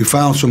 We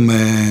found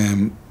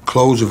some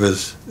clothes of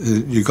his.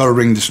 You got to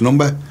ring this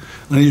number.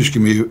 And he just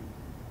gave me a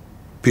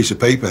piece of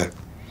paper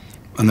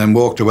and then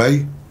walked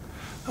away.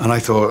 And I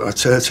thought, I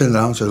turned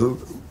around and said,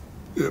 look,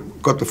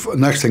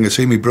 next thing I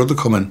see my brother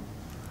coming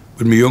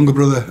with my younger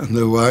brother and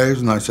their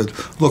wives, and I said,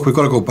 look, we've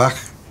got to go back.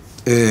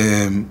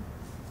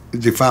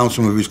 They found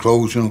some of his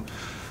clothes, you know,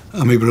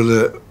 and my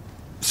brother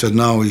said,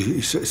 no,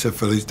 he said,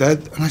 Phil, he's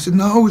dead. And I said,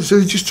 no, he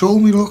said, he just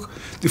told me, look,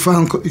 they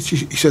found, he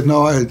said,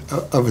 no,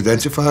 I've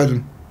identified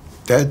him,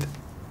 dead.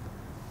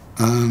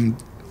 And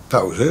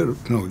that was it, you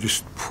know,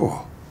 just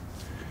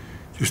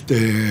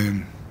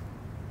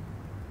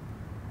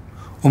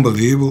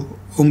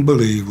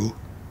unbelievable.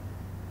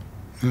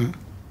 Yeah.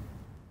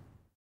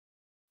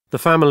 The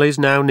families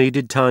now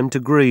needed time to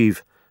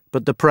grieve,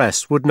 but the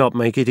press would not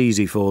make it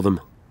easy for them.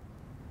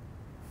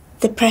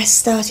 The press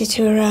started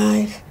to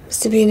arrive. It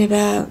must have been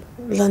about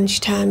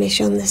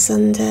lunchtime-ish on the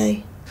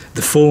Sunday.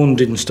 The phone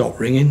didn't stop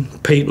ringing.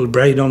 People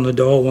brayed on the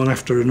door one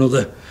after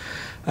another.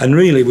 And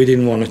really, we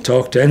didn't want to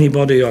talk to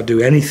anybody or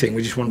do anything.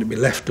 We just wanted to be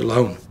left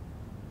alone.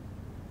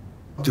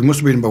 There must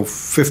have been about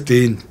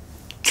 15,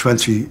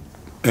 20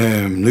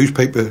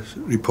 newspaper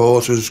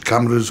reporters,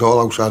 cameras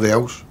all outside the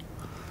house.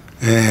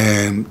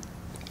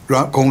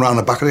 Going round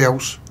the back of the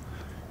house,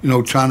 you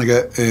know, trying to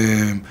get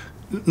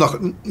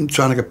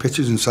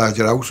pictures inside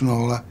your house and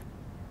all that.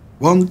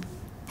 One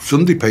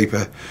Sunday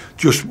paper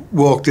just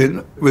walked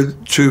in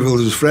with two of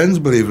his friends,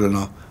 believe it or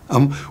not.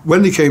 And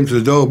when they came to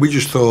the door, we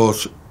just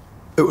thought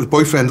it was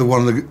boyfriend of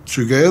one of the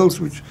two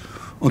girls,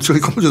 until he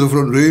comes to the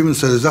front room and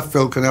says, is that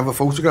Phil, can I have a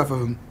photograph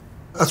of him?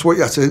 That's what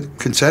you had to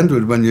contend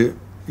with when you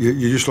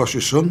just lost your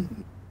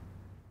son.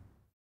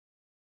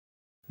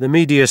 The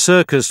media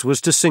circus was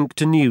to sink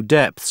to new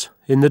depths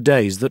in the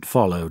days that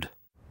followed.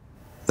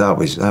 That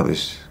was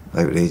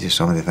outrageous,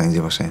 some of the things they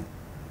were saying.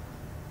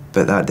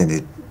 But it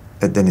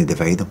didn't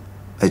divide them.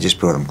 It just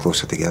brought them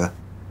closer together.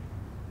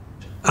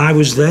 I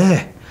was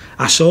there.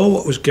 I saw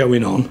what was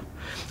going on.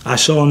 I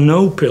saw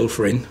no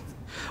pilfering.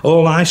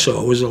 All I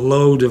saw was a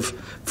load of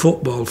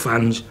football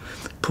fans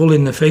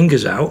pulling their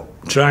fingers out,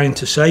 trying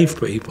to save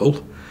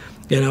people,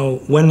 you know,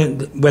 when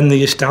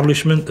the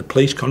establishment, the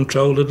police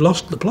control, had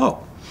lost the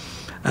plot.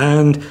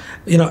 And,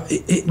 you know,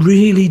 it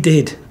really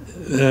did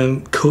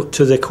cut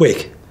to the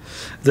quick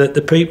that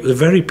the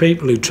very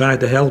people who tried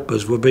to help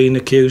us were being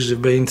accused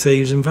of being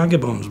thieves and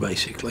vagabonds,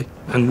 basically,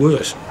 and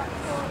worse.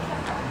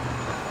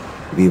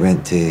 We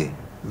went to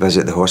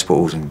visit the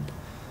hospitals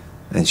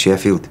in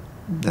Sheffield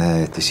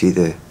to see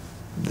the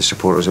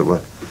supporters that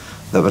were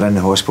in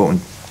the hospital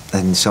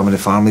and some of the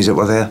families that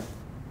were there.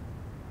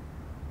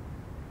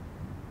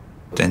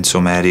 In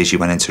some areas you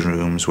went into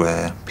rooms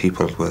where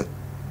people were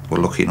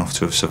lucky enough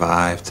to have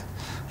survived,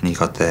 and you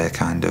got their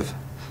kind of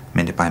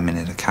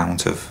minute-by-minute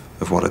account of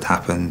what had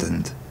happened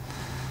and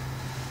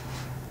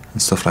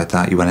stuff like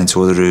that. You went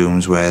into other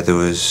rooms where there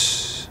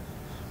was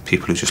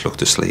people who just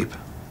looked asleep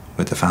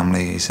with their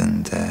families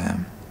and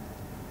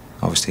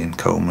obviously in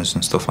comas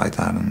and stuff like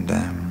that,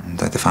 and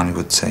like the family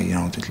would say, you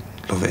know, they'd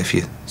love it if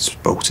you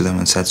spoke to them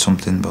and said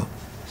something, but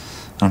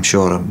I'm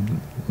sure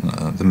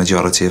the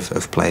majority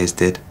of players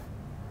did.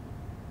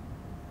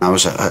 I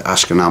was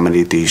asking how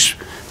many of these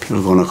people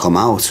are going to come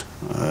out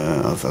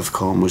of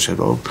coma. We said,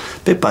 well,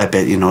 bit by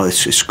bit, you know,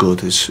 it's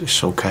good,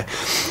 it's okay.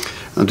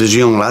 And there's a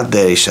young lad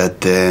there, he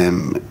said,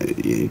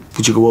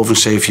 would you go over and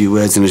say a few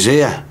words in his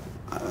ear?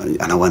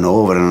 And I went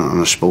over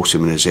and I spoke to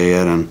him in his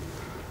ear, and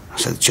I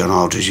said, John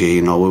Aldridge,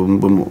 you know,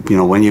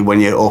 when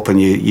you're up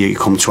and you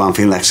come to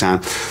Anfield next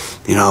time,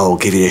 you know, we'll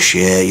give you a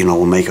share, you know,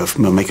 we'll make a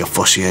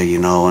fuss here, you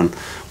know, and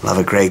we'll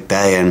have a great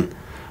day. And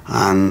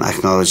I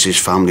acknowledged his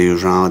family who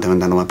was around him,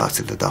 and then I went back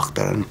to the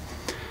doctor and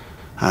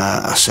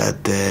I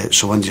said,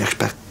 so when do you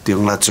expect the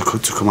young lad to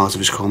come out of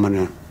his coma?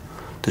 And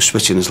they're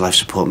switching his life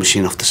support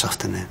machine off this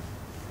afternoon.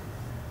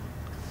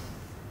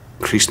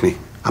 Creased me,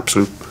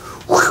 absolute,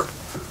 whew,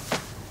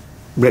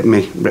 ripped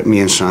me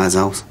insides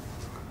out.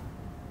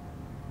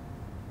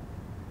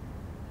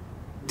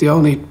 The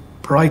only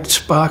bright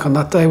spark on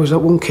that day was that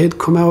one kid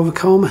come out of a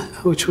coma,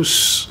 which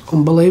was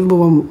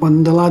unbelievable.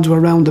 When the lads were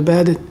around the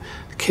bed,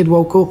 the kid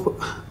woke up.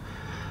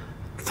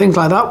 Things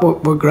like that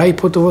were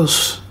great, but there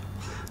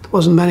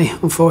wasn't many,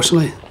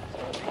 unfortunately.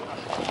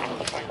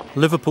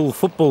 Liverpool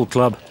Football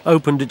Club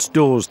opened its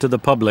doors to the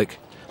public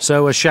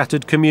so a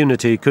shattered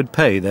community could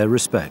pay their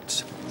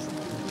respects.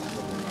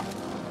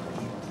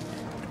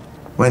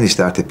 When they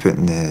started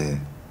putting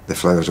the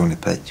flowers on the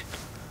pitch,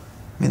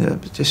 I mean,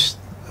 it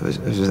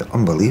was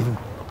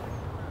unbelievable.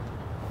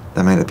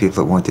 The amount of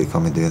people that wanted to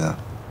come and do that.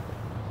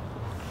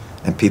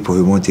 And people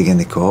who wanted to get in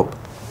the cop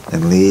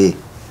and lay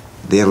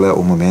their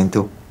little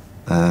memento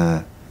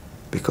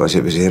because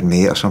it was their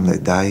mate or something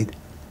that died.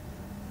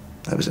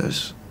 It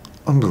was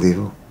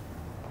unbelievable.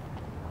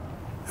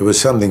 There was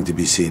something to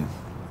be seen.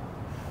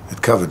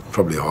 It covered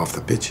probably half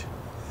the pitch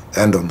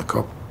and on the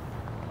Kop.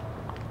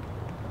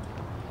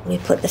 We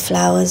put the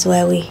flowers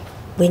where we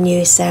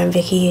knew Sarah and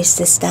Vicky used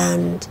to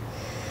stand.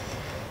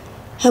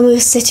 And we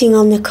were sitting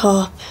on the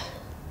Kop,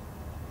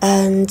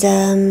 and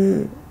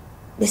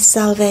this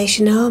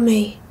Salvation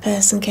Army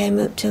person came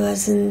up to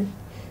us and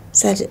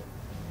said,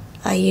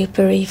 "Are you a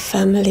bereaved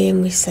family?"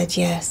 And we said,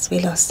 "Yes, we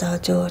lost our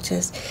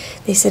daughters."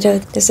 They said, "Oh,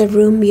 there's a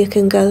room you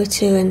can go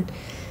to and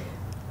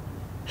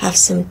have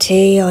some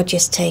tea or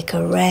just take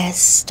a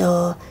rest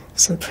or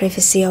some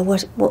privacy or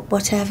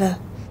whatever."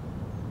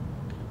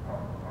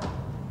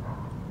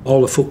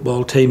 All the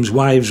football team's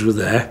wives were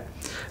there,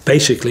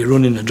 basically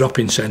running a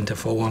drop-in centre,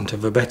 for want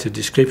of a better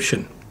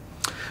description.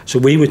 So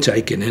we were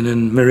taken in,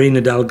 and Marina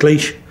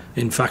Dalglish,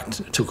 in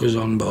fact, took us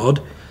on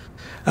board.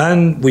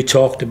 And we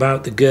talked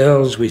about the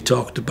girls, we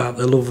talked about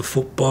the love of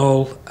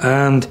football,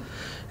 and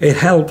it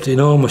helped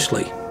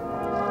enormously.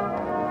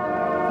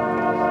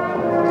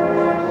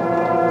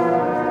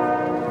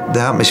 The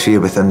atmosphere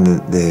within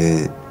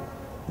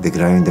the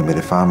ground and with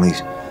the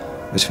families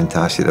was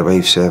fantastic. The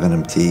wives serving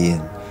them tea,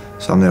 and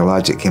some of the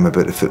lads that came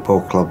about the football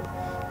club,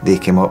 they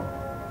came up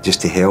just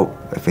to help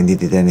if we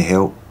needed any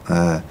help.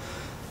 And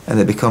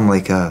it became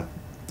like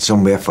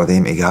somewhere for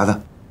them to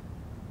gather.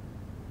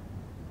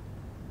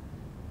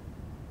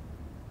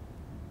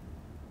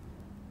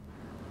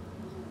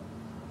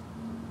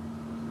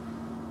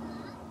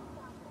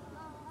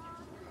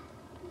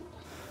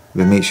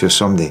 We made sure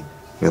somebody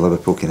with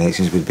Liverpool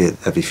connections would be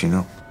at every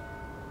funeral.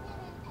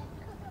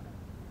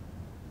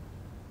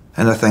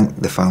 And I think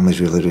the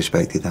families really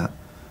respected that.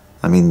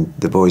 I mean,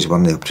 the boys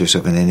weren't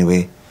obtrusive in any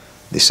way.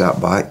 They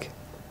sat back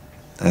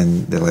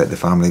and they let the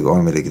family go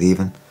on with the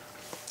grieving.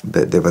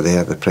 But they were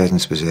there, the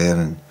presence was there,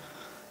 and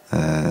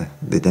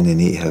they didn't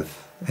need to have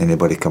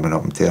anybody coming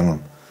up and telling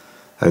them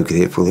how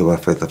grateful they were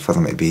for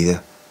them to be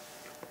there.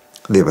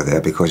 They were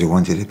there because they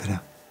wanted to be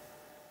there.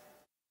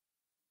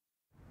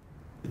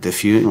 The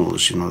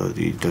funerals, you know,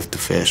 the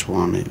first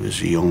one, it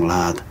was a young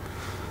lad.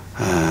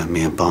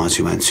 Me and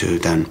Barnsley went to.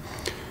 Then,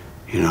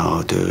 you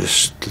know, there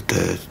was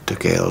the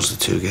girls, the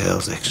two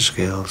girls, the extra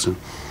girls, and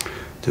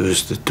there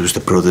was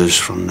the brothers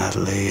from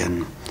Netherley,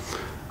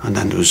 and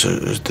then there was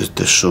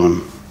the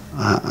son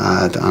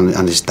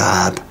and his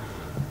dad,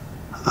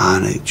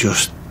 and it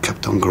just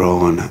kept on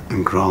growing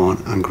and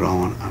growing and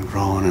growing and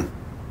growing, and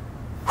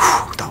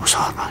whew, that was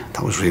hard, man.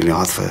 That was really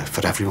hard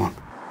for everyone.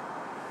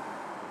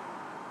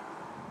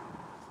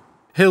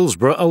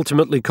 Hillsborough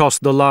ultimately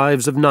cost the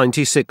lives of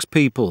 96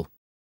 people.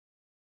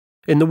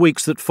 In the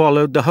weeks that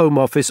followed, the Home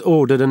Office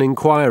ordered an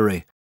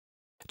inquiry.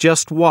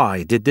 Just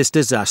why did this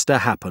disaster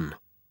happen?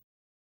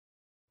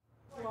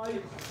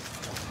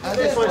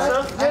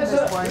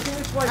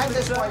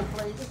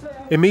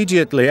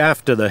 Immediately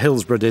after the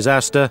Hillsborough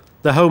disaster,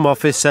 the Home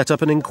Office set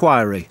up an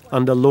inquiry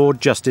under Lord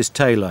Justice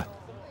Taylor.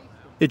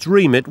 Its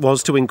remit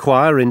was to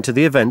inquire into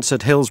the events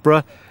at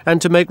Hillsborough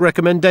and to make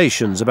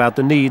recommendations about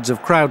the needs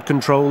of crowd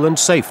control and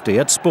safety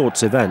at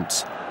sports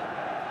events.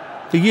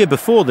 The year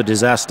before the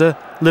disaster,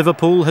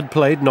 Liverpool had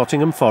played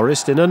Nottingham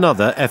Forest in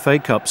another FA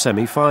Cup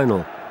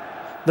semi-final.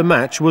 The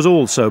match was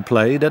also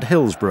played at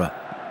Hillsborough.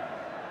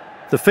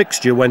 The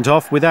fixture went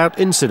off without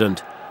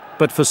incident,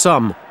 but for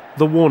some,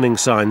 the warning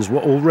signs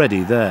were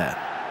already there.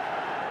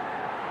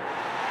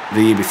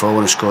 The year before,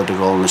 when I scored the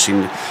goal, and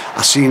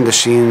I seen the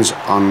scenes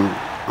on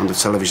the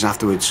television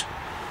afterwards,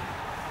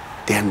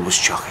 the end was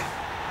chocker.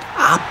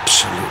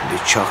 Absolutely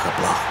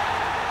chocker-block.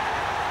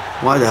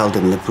 Why the hell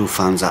didn't Liverpool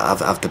fans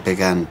have the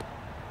big end?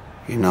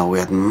 You know, we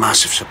had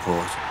massive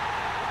support.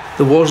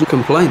 There was a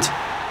complaint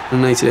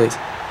in '88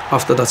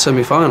 after that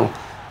semi-final.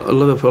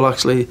 Liverpool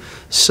actually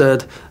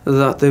said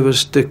that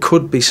there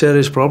could be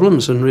serious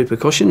problems and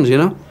repercussions, you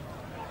know.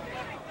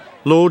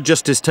 Lord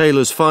Justice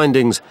Taylor's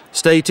findings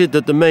stated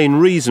that the main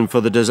reason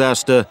for the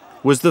disaster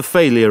was the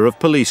failure of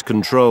police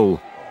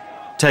control.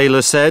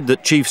 Taylor said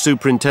that Chief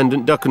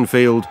Superintendent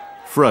Duckenfield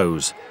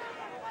froze.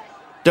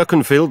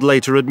 Duckenfield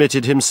later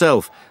admitted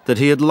himself that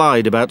he had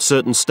lied about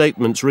certain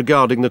statements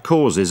regarding the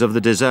causes of the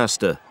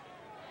disaster.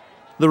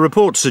 The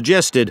report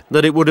suggested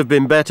that it would have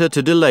been better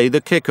to delay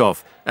the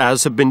kick-off,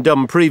 as had been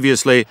done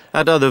previously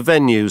at other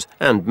venues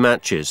and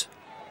matches.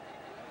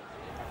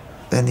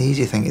 Then the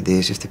easy thing to do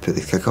is just to put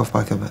the kick-off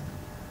back a bit.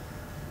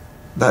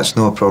 That's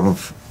no problem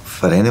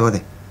for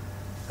anybody.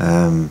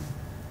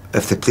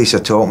 If the police are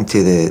talking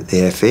to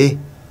the FA,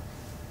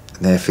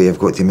 and the FA have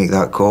got to make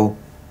that call,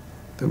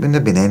 there wouldn't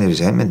have been any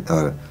resentment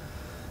or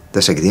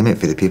disagreement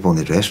for the people in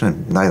the dressing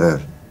room.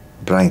 Neither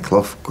Brian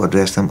Clough, God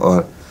rest him,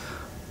 or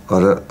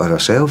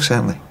ourselves,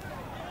 certainly.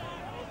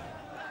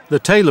 The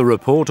Taylor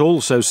report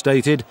also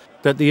stated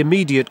that the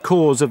immediate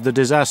cause of the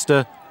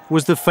disaster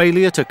was the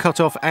failure to cut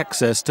off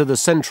access to the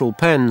central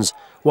pens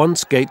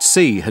once Gate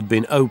C had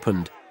been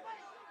opened.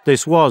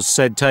 This was,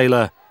 said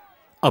Taylor,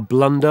 a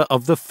blunder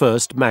of the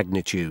first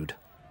magnitude.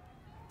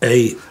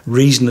 A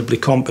reasonably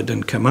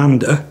competent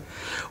commander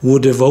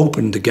would have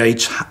opened the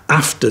gates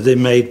after they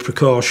made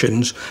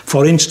precautions.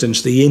 For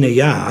instance, the inner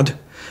yard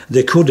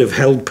They could have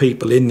held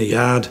people in the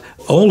yard.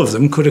 All of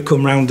them could have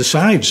come round the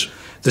sides.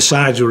 The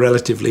sides were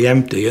relatively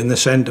empty and the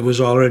centre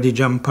was already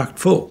jam-packed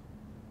full.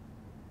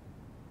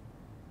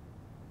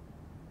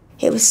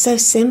 It was so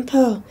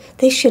simple.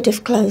 They should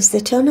have closed the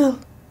tunnel.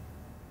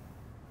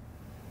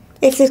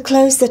 If they'd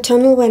closed the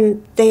tunnel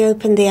when they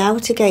opened the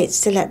outer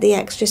gates to let the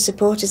extra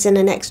supporters and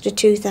an extra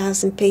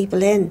 2,000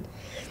 people in,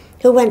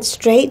 who went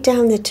straight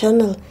down the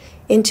tunnel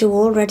into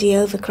already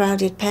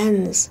overcrowded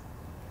pens,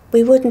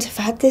 we wouldn't have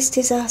had this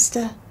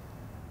disaster.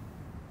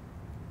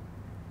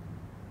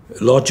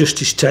 Lord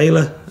Justice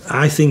Taylor,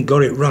 I think,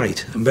 got it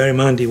right. And bear in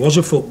mind, he was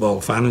a football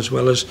fan as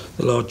well as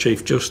the Lord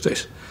Chief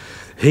Justice.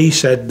 He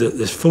said that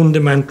the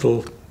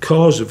fundamental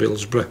cause of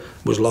Hillsborough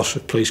was loss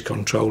of police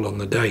control on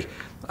the day.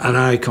 And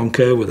I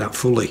concur with that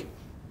fully.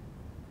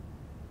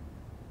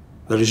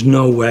 There is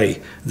no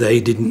way they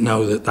didn't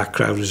know that that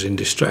crowd was in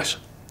distress.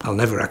 I'll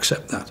never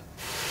accept that.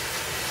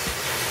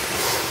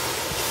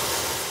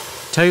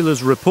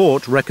 Taylor's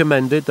report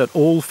recommended that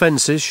all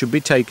fences should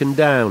be taken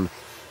down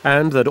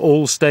and that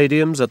all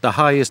stadiums at the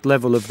highest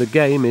level of the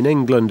game in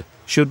England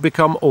should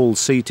become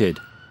all-seated.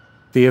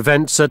 The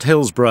events at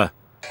Hillsborough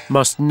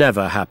must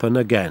never happen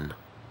again.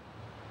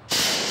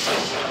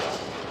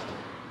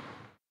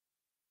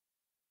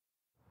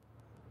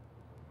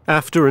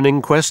 After an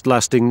inquest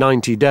lasting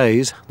 90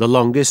 days, the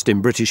longest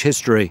in British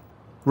history,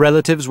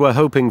 relatives were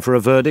hoping for a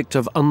verdict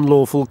of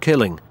unlawful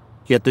killing,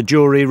 yet the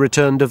jury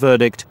returned a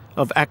verdict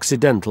of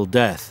accidental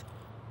death.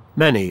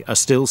 Many are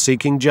still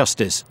seeking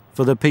justice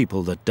for the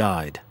people that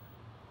died.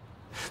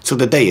 So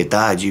the day you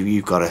died,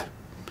 you've got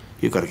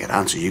to get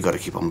answers. You've got to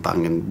keep on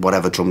banging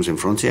whatever drums in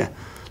front of you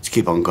to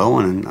keep on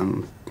going,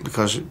 and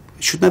because it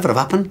should never have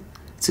happened.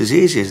 It's as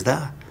easy as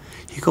that.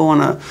 You go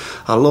on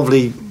a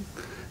lovely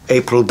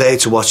April day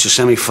to watch the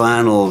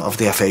semi-final of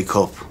the FA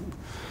Cup,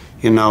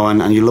 you know,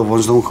 and your loved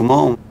ones don't come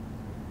home.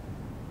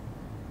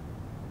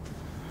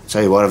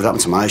 Tell you what, if it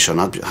happened to my son,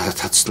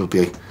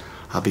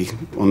 I'd be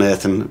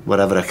unearthing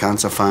whatever I can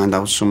to find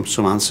out some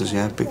answers,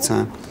 yeah, big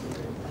time.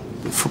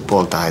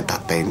 Football died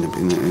that day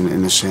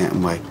in a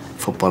certain way.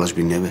 Football as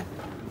we knew it.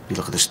 You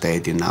look at the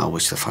stadium now,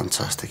 which are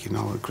fantastic, you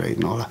know, great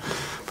and all that.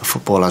 But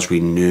football as we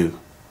knew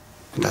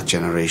in that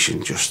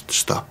generation just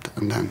stopped,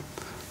 and then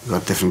we've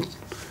got a different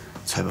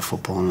type of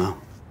football now.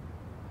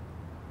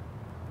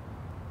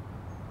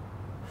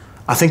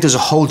 I think there's a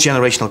whole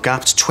generational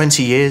gap. It's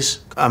 20 years.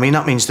 I mean,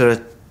 that means there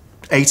are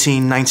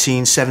 18,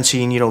 19,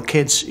 17-year-old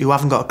kids who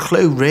haven't got a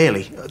clue,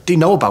 really. They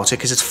know about it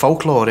because it's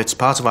folklore, it's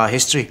part of our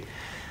history.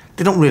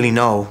 They don't really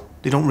know.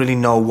 They don't really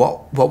know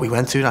what we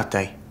went through that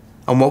day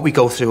and what we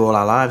go through all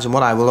our lives and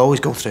what I will always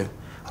go through.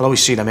 I'll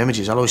always see them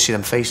images, I'll always see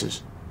them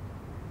faces.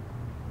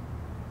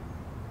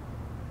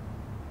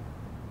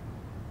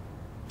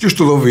 Just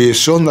the love of your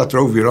son that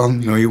drove you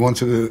on, you know, you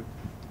wanted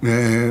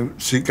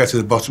to get to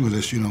the bottom of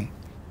this, you know.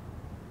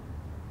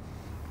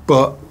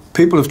 But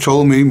people have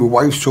told me, my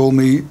wife's told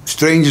me,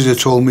 strangers have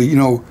told me, you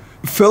know,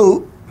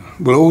 Phil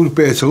will always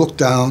be able to look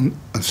down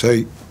and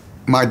say,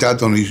 my dad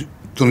done his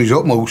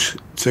utmost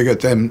to get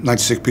them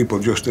 96 people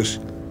justice.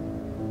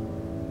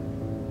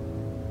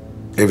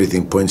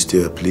 Everything points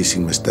to a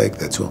policing mistake,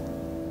 that's all.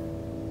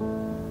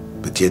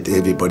 But yet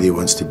everybody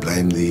wants to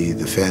blame the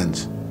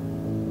fans.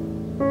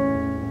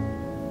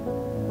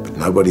 But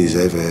nobody's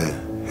ever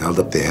held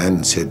up their hand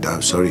and said,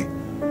 "I'm sorry,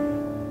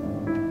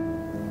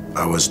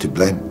 I was to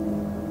blame."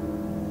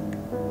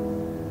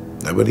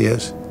 Nobody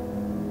has.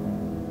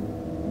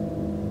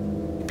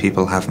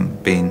 People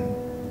haven't been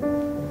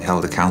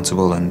held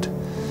accountable and,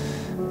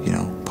 you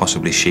know,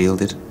 possibly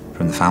shielded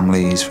from the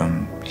families,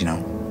 from, you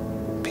know,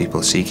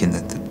 people seeking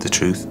the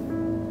truth.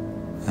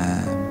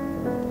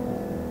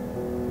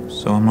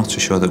 So I'm not so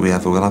sure that we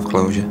ever will have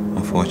closure,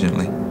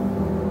 unfortunately.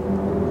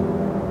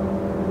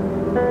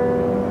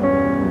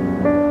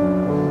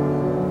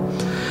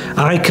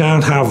 I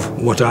can't have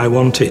what I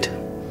wanted.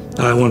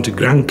 I wanted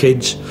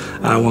grandkids,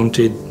 I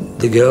wanted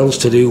the girls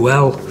to do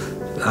well,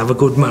 have a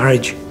good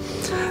marriage,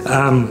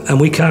 and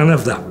we can't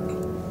have that.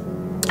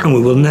 And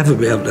we will never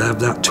be able to have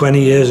that 20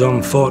 years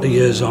on, 40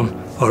 years on,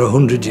 or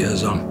 100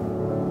 years on.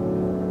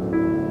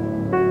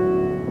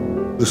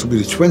 This will be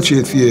the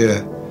 20th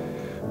year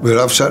where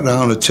I've sat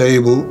around a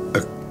table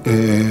at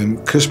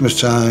Christmas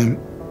time,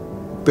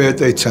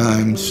 birthday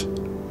times,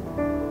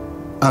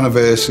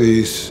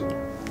 anniversaries,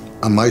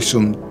 and my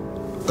son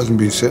hasn't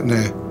been sitting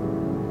there.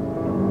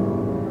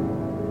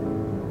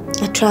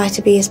 I try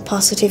to be as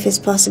positive as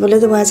possible,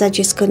 otherwise I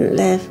just couldn't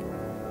live.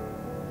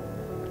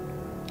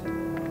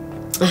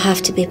 I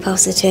have to be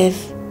positive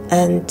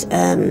and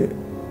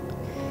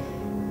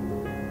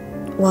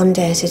one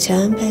day at a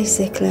time,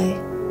 basically.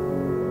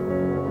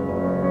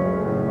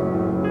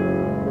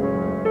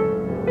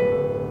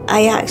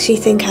 I actually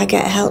think I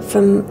get help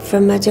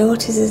from my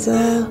daughters as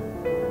well.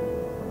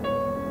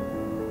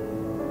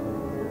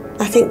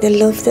 I think the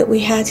love that we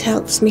had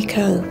helps me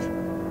cope.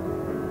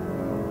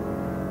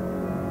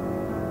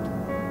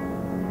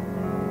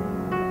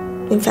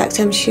 In fact,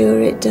 I'm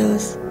sure it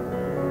does.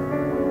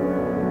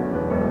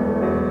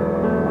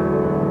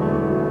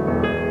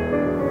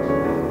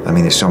 I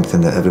mean, it's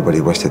something that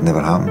everybody wished had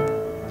never happened.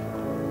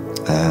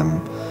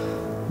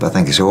 But I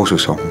think it's also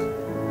something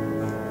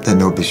that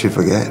nobody should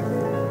forget.